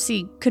that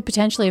Gypsy could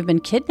potentially have been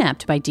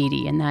kidnapped by Dee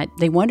Dee and that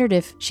they wondered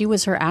if she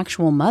was her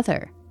actual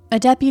mother. A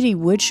deputy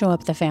would show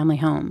up at the family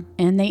home,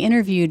 and they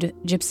interviewed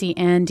Gypsy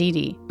and Dee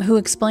Dee, who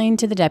explained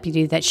to the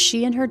deputy that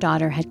she and her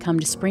daughter had come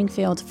to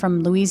Springfield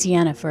from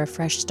Louisiana for a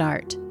fresh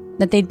start,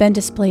 that they'd been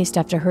displaced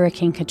after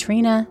Hurricane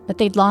Katrina, that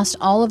they'd lost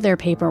all of their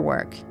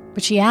paperwork.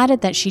 But she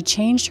added that she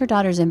changed her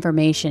daughter's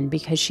information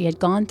because she had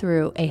gone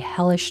through a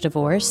hellish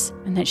divorce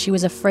and that she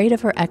was afraid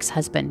of her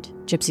ex-husband,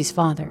 Gypsy's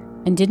father,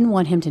 and didn't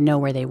want him to know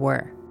where they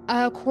were.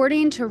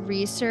 According to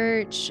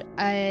research,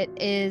 it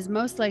is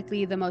most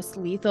likely the most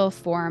lethal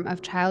form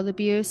of child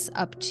abuse.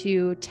 Up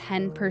to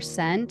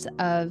 10%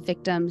 of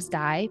victims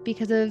die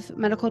because of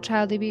medical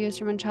child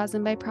abuse or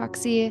Munchausen by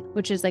proxy,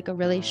 which is like a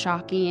really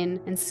shocking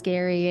and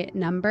scary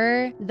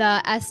number.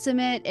 The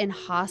estimate in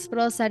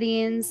hospital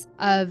settings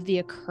of the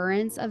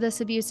occurrence of this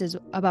abuse is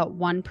about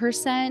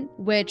 1%,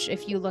 which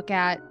if you look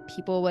at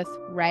people with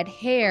red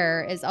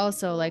hair is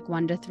also like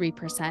 1 to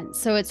 3%.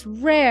 So it's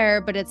rare,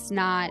 but it's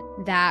not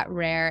that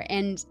rare.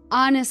 And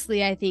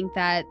honestly, I think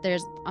that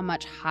there's a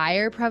much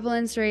higher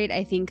prevalence rate.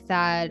 I think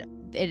that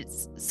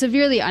it's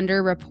severely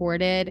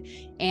underreported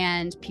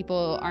and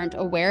people aren't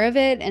aware of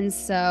it. And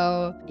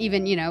so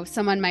even,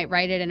 someone might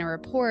write it in a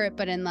report,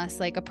 but unless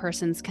like a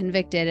person's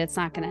convicted, it's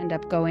not going to end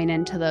up going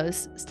into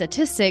those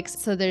statistics.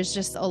 So there's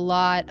just a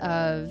lot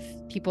of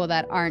people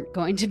that aren't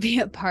going to be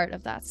a part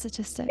of that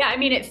statistic. Yeah, I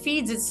mean, it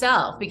feeds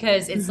itself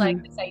because it's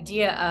like this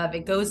idea of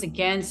it goes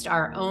against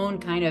our own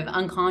kind of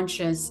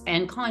unconscious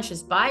and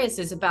conscious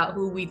biases about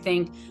who we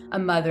think a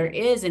mother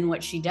is and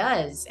what she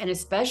does. And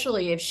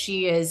especially if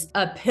she is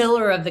a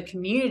pillar of the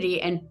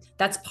community and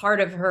that's part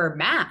of her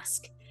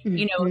mask.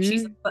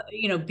 She's,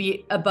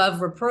 be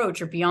above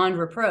reproach or beyond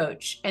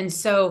reproach. And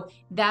so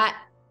that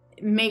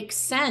makes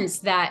sense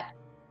that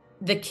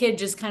the kid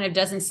just kind of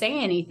doesn't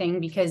say anything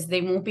because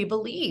they won't be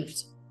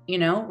believed,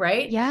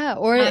 right? Yeah.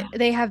 Or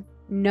they have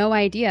no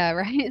idea,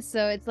 right?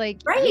 So it's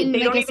like, right.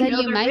 Like I said,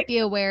 you might be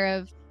aware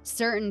of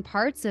certain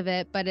parts of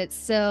it, but it's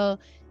still,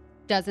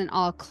 doesn't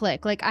all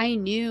click. Like, I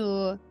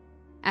knew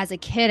as a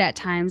kid at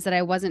times that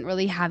I wasn't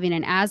really having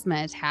an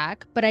asthma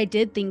attack, but I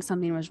did think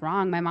something was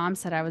wrong. My mom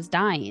said I was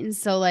dying.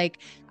 So like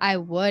I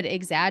would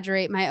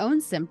exaggerate my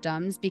own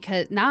symptoms,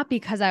 not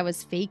because I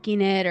was faking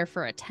it or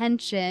for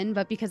attention,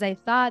 but because I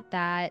thought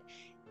that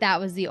that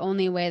was the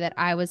only way that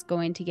I was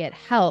going to get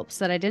help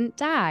so that I didn't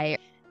die.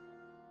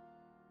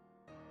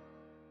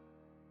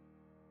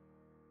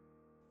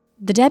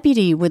 The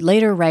deputy would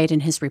later write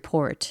in his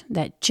report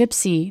that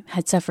Gypsy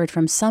had suffered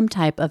from some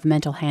type of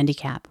mental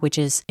handicap, which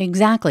is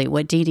exactly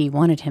what Dee Dee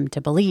wanted him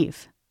to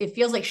believe. It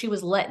feels like she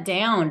was let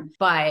down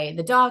by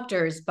the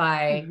doctors,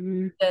 by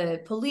the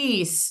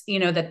police,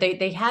 that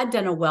they had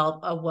done a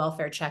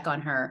welfare check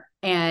on her.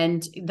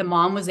 And the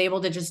mom was able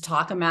to just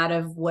talk him out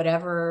of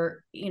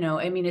whatever,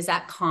 is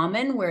that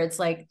common where it's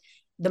like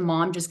the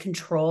mom just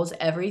controls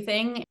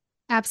everything?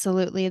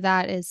 Absolutely.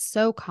 That is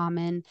so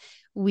common.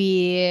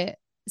 We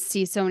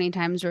see so many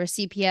times where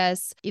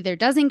CPS either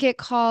doesn't get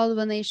called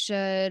when they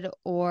should,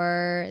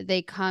 or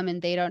they come and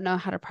they don't know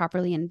how to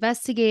properly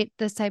investigate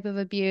this type of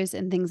abuse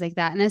and things like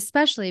that. And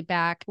especially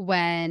back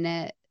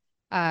when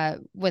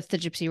with the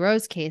Gypsy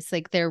Rose case,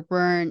 like there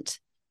weren't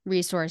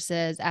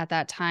resources at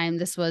that time.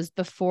 This was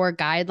before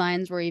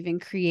guidelines were even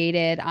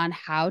created on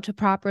how to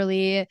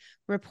properly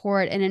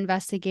report and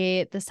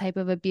investigate this type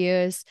of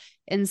abuse.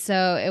 And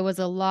so it would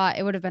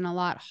have been a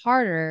lot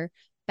harder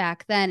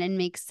back then, and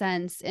makes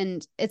sense.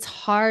 And it's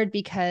hard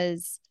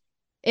because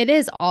it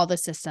is all the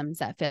systems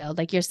that failed.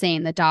 Like you're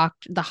saying,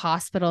 the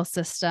hospital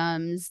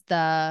systems,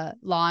 the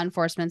law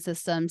enforcement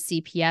systems,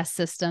 CPS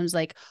systems,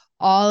 like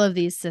all of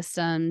these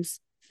systems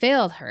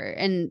failed her.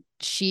 And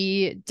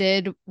she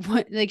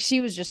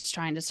was just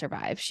trying to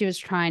survive. She was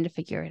trying to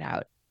figure it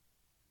out.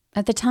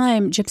 At the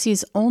time,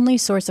 Gypsy's only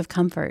source of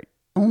comfort,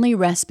 only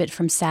respite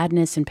from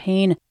sadness and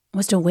pain,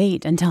 was to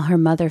wait until her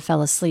mother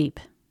fell asleep.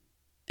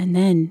 And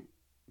then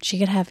she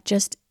could have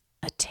just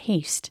a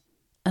taste,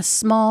 a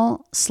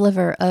small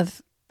sliver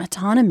of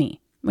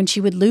autonomy when she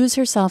would lose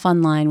herself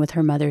online with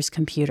her mother's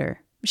computer.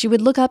 She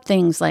would look up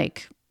things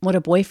like what a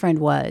boyfriend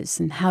was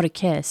and how to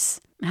kiss,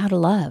 how to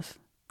love.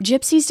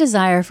 Gypsy's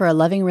desire for a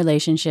loving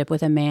relationship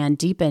with a man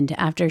deepened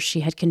after she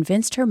had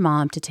convinced her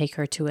mom to take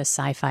her to a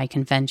sci-fi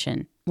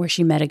convention where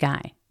she met a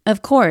guy.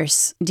 Of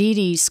course, Dee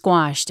Dee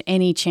squashed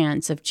any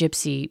chance of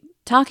Gypsy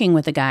talking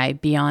with a guy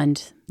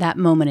beyond that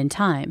moment in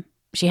time.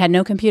 She had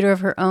no computer of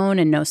her own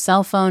and no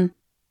cell phone.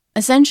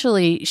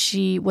 Essentially,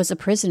 she was a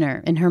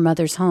prisoner in her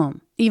mother's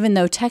home, even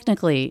though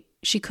technically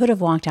she could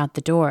have walked out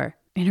the door.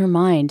 In her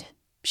mind,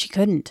 she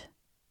couldn't.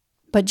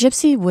 But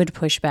Gypsy would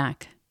push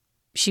back.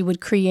 She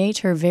would create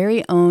her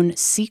very own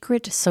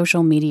secret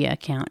social media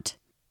account,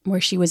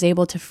 where she was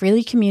able to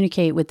freely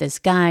communicate with this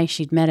guy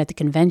she'd met at the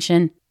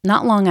convention.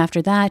 Not long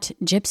after that,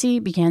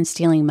 Gypsy began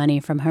stealing money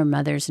from her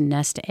mother's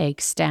nest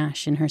egg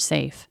stash in her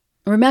safe.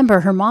 Remember,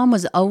 her mom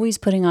was always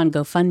putting on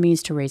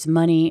GoFundMes to raise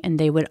money, and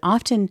they would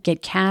often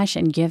get cash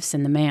and gifts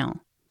in the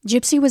mail.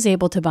 Gypsy was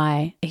able to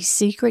buy a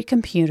secret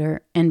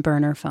computer and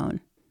burner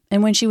phone.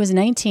 And when she was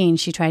 19,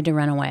 she tried to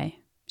run away.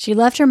 She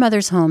left her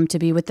mother's home to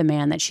be with the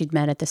man that she'd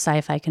met at the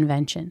sci-fi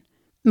convention.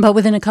 But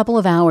within a couple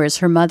of hours,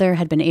 her mother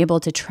had been able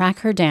to track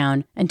her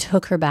down and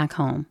took her back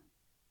home.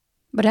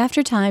 But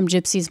after time,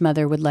 Gypsy's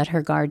mother would let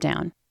her guard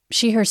down.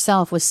 She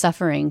herself was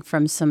suffering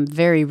from some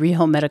very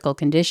real medical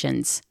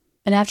conditions.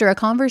 And after a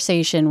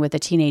conversation with a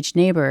teenage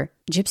neighbor,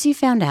 Gypsy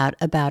found out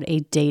about a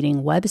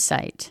dating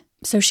website.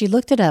 So she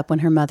looked it up when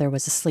her mother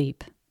was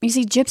asleep. You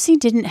see, Gypsy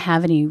didn't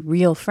have any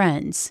real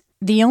friends.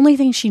 The only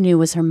thing she knew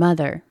was her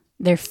mother,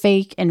 their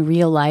fake and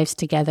real lives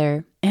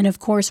together, and of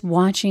course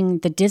watching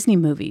the Disney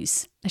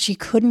movies that she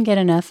couldn't get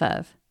enough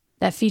of,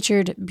 that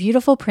featured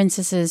beautiful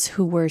princesses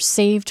who were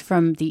saved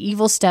from the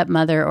evil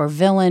stepmother or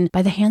villain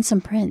by the handsome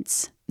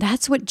prince.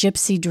 That's what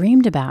Gypsy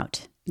dreamed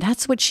about.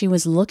 That's what she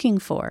was looking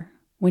for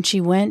when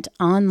she went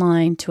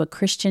online to a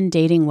Christian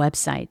dating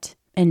website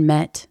and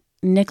met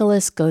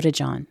Nicholas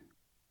Godejohn.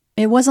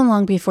 It wasn't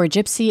long before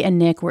Gypsy and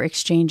Nick were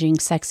exchanging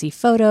sexy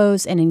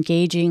photos and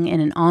engaging in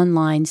an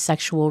online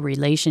sexual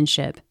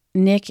relationship.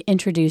 Nick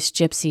introduced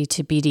Gypsy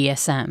to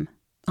BDSM.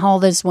 All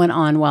this went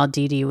on while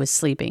Dee Dee was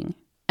sleeping.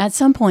 At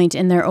some point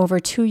in their over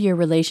 2-year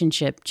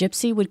relationship,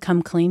 Gypsy would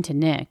come clean to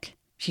Nick.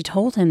 She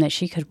told him that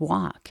she could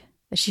walk,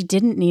 that she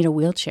didn't need a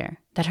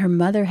wheelchair, that her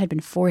mother had been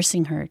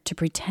forcing her to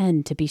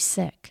pretend to be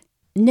sick.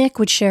 Nick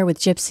would share with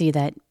Gypsy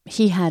that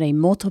he had a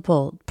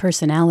multiple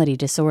personality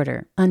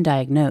disorder,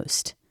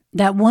 undiagnosed,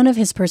 that one of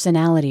his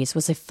personalities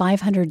was a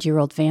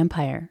 500-year-old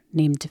vampire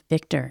named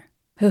Victor,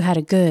 who had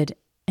a good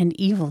and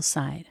evil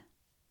side.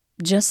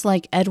 Just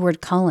like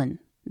Edward Cullen,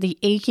 the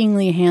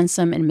achingly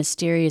handsome and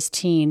mysterious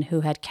teen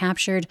who had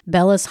captured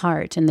Bella's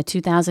heart in the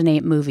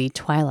 2008 movie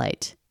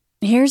Twilight.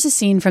 Here's a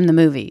scene from the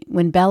movie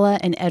when Bella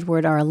and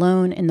Edward are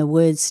alone in the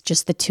woods,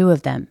 just the two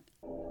of them.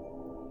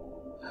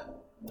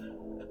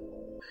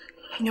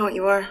 I know what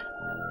you are.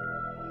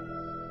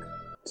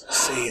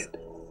 Say it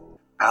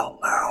out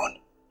loud.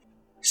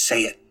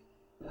 Say it.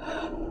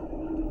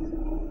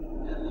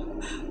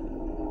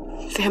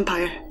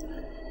 Vampire.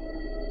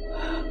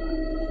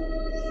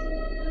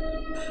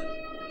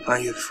 Are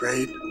you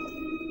afraid?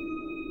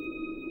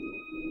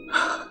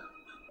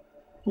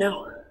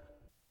 No.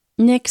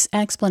 Nick's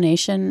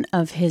explanation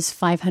of his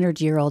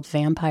 500-year-old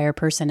vampire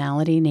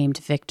personality named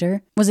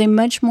Victor was a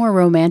much more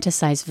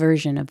romanticized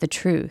version of the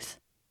truth.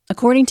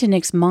 According to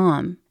Nick's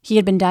mom, he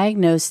had been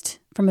diagnosed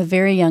from a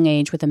very young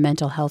age with a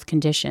mental health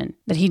condition,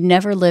 that he'd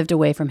never lived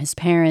away from his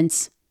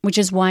parents, which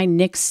is why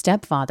Nick's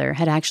stepfather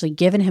had actually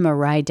given him a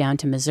ride down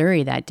to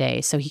Missouri that day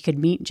so he could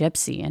meet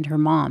Gypsy and her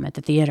mom at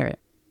the theater.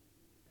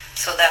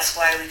 So that's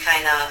why we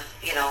kind of,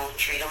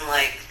 treat him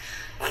like,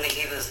 when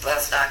he was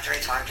last doctor I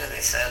talked to, they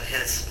said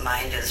his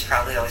mind is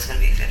probably always going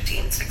to be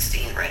 15,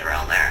 16, right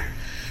around there.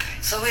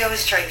 So we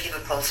always try to keep a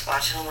close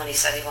watch on him. When he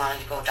said he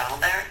wanted to go down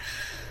there,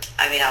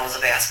 I was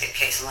a basket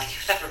case. I'm like,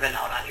 you've never been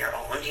out on your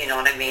own, you know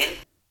what I mean?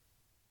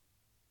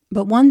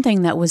 But one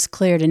thing that was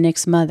clear to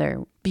Nick's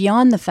mother,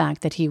 beyond the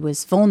fact that he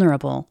was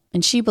vulnerable,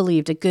 and she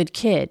believed a good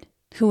kid,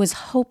 who was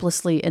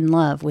hopelessly in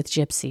love with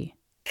Gypsy.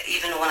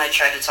 Even when I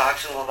tried to talk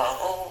to him about,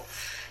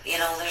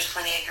 there's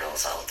plenty of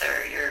girls out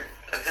there, you're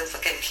a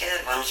good-looking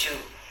kid, why don't you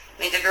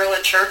meet a girl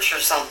at church or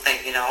something,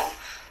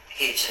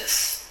 He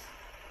just,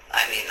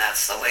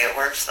 that's the way it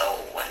works, though.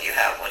 When you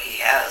have what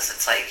he has,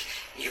 it's like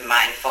your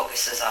mind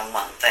focuses on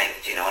one thing,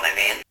 do you know what I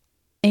mean?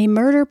 A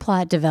murder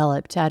plot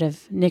developed out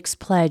of Nick's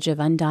pledge of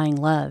undying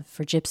love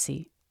for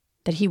Gypsy,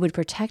 that he would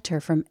protect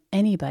her from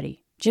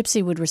anybody.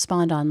 Gypsy would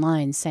respond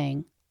online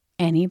saying,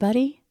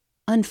 "Anybody?"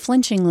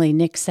 Unflinchingly,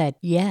 Nick said,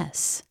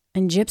 "Yes."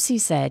 And Gypsy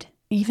said,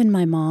 "Even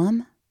my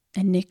mom?"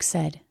 And Nick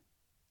said,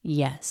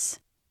 "Yes."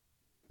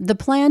 The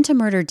plan to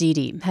murder Dee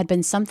Dee had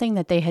been something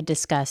that they had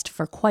discussed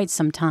for quite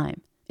some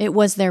time. It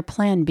was their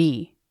Plan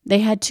B. They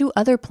had two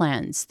other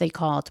plans they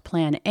called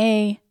Plan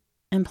A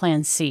and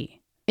Plan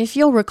C. If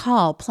you'll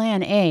recall,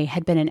 Plan A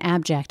had been an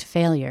abject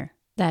failure.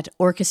 That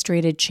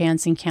orchestrated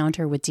chance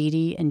encounter with Dee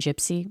Dee and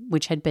Gypsy,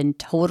 which had been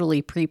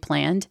totally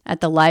pre-planned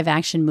at the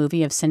live-action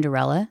movie of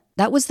Cinderella,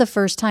 that was the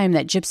first time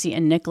that Gypsy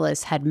and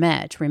Nicholas had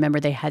met. Remember,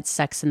 they had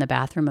sex in the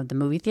bathroom of the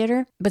movie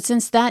theater? But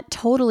since that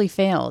totally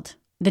failed,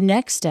 the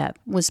next step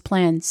was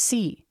Plan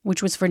C,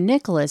 which was for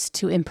Nicholas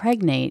to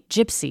impregnate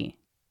Gypsy.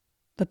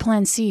 But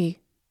Plan C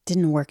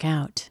didn't work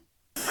out.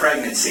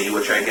 Pregnancy,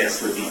 which I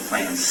guess would be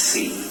Plan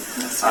C.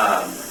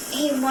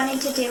 He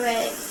wanted to do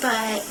it,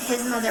 but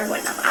his mother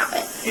wouldn't allow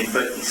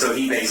it. So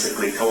he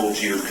basically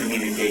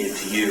communicated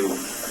to you,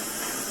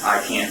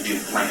 I can't do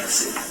Plan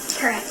C.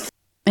 Correct.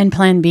 And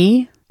Plan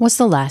B was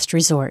the last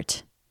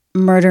resort,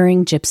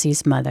 murdering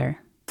Gypsy's mother.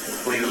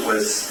 I believe it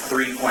was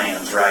 3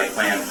 plans, right?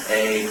 Plan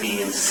A,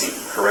 B, and C,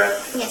 correct?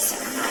 Yes,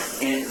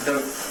 sir. And the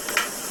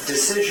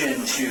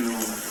decision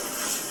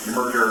to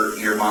murder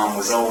your mom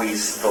was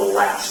always the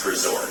last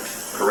resort,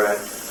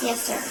 correct?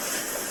 Yes, sir.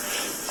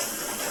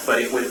 But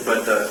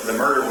the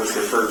murder was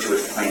referred to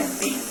as Plan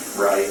B,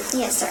 right?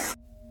 Yes, sir.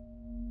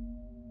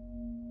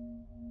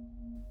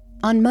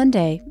 On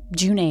Monday,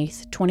 June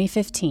 8th,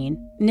 2015,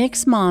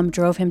 Nick's mom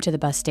drove him to the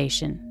bus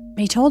station.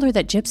 He told her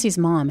that Gypsy's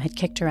mom had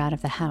kicked her out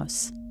of the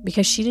house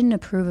because she didn't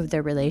approve of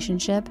their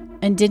relationship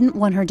and didn't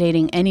want her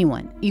dating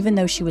anyone, even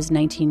though she was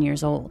 19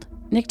 years old.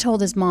 Nick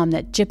told his mom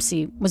that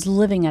Gypsy was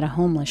living at a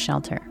homeless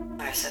shelter.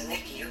 I said,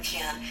 Nick, you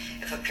can't,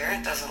 if a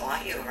parent doesn't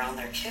want you around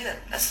their kid,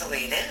 that's the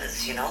way it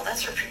is,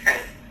 that's your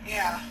parent.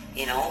 Yeah.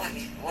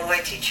 What do I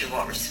teach you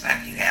about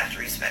respect? You have to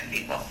respect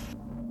people.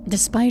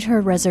 Despite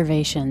her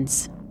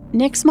reservations,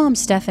 Nick's mom,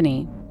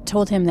 Stephanie,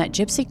 told him that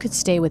Gypsy could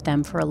stay with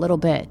them for a little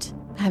bit,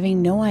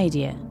 having no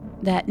idea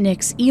that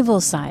Nick's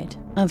evil side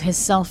of his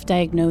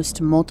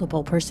self-diagnosed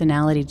multiple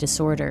personality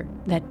disorder,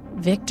 that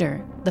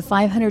Victor, the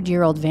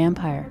 500-year-old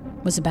vampire,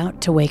 was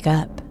about to wake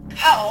up.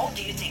 How old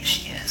do you think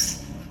she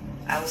is?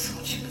 I was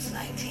told she was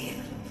 19.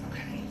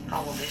 Okay.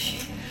 How old is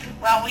she?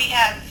 Well, we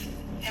have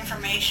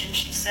information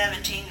she's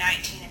 17,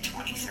 19, and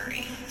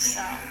 23.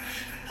 So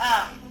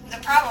the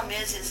problem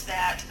is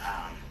that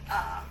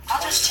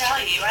I'll just tell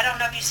you. I don't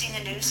know if you've seen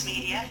the news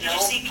media. Did you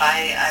see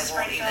I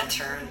won't even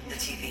turn the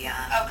TV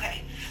on.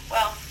 Okay.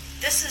 Well,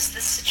 this is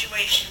the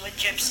situation with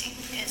Gypsy,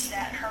 is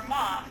that her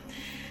mom,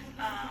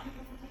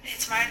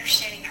 it's my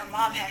understanding her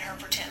mom had her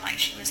pretend like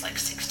she was like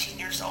 16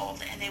 years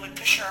old, and they would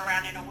push her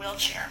around in a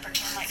wheelchair and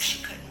pretend like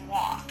she couldn't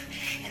walk.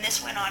 And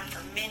this went on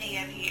for many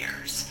of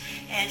years.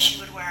 And she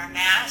would wear a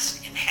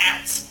mask and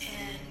hats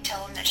and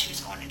tell them that she was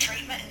going to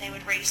treatment, and they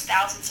would raise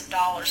thousands of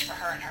dollars for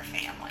her and her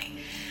family.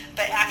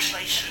 But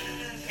actually,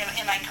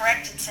 am I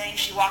correct in saying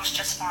she walks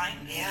just fine?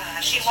 Yeah.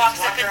 She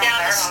walks up and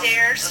down the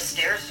stairs. The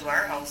stairs to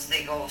our house,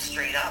 they go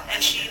straight up.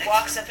 And she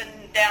walks up and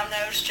down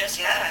those just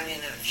fine. Yeah,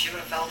 if she would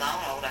have fell down,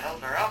 I would have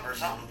helped her up or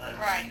something. But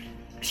right.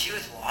 She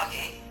was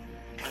walking.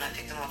 When I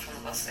picked them up from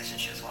the bus station,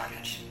 she was walking.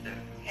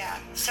 Yeah.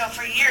 So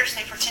for years,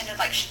 they pretended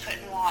like she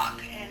couldn't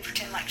walk and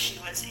pretend like she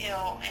was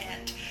ill,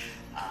 and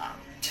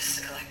just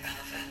to collect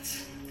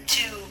benefits.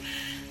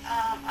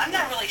 I'm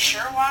not really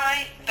sure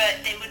why, but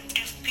they would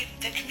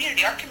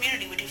do, our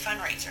community would do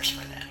fundraisers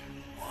for them.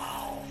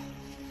 Wow.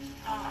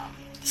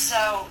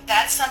 So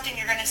that's something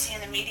you're going to see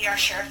in the media. Our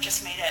sheriff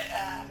just made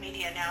a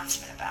media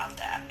announcement about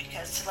that,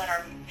 because to let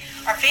our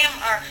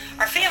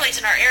families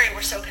in our area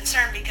were so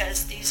concerned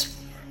because these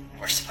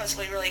were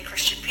supposedly really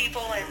Christian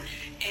people,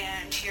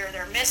 and here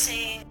they're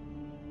missing.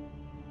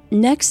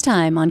 Next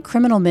time on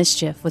Criminal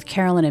Mischief with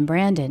Carolyn and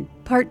Brandon,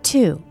 Part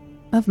 2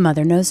 of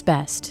Mother Knows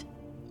Best,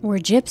 where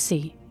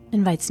Gypsy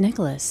invites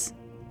Nicholas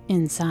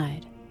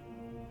inside.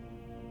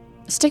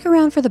 Stick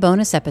around for the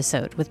bonus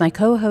episode with my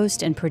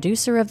co-host and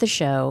producer of the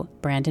show,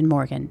 Brandon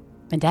Morgan.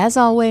 And as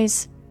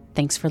always,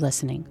 thanks for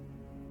listening.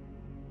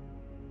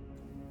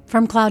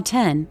 From Cloud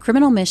 10,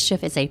 Criminal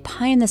Mischief is a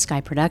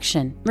pie-in-the-sky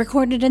production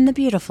recorded in the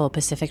beautiful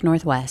Pacific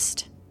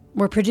Northwest.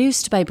 We're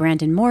produced by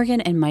Brandon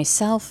Morgan and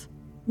myself.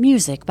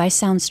 Music by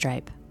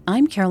Soundstripe.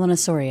 I'm Carolyn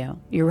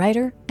Osorio, your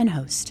writer and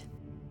host.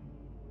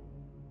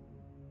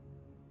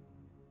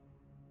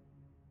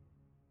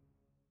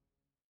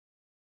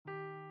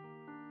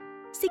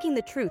 Seeking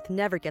the truth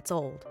never gets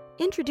old.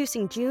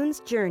 Introducing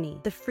June's Journey,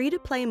 the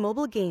free-to-play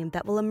mobile game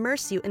that will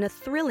immerse you in a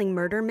thrilling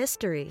murder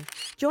mystery.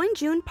 Join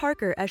June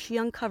Parker as she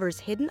uncovers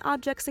hidden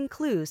objects and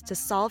clues to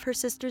solve her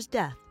sister's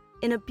death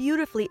in a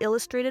beautifully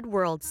illustrated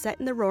world set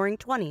in the Roaring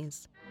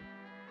 '20s.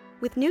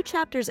 With new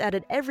chapters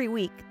added every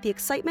week, the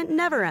excitement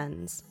never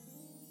ends.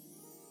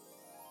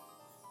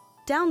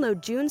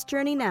 Download June's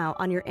Journey now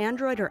on your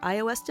Android or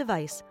iOS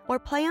device, or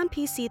play on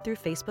PC through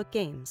Facebook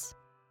Games.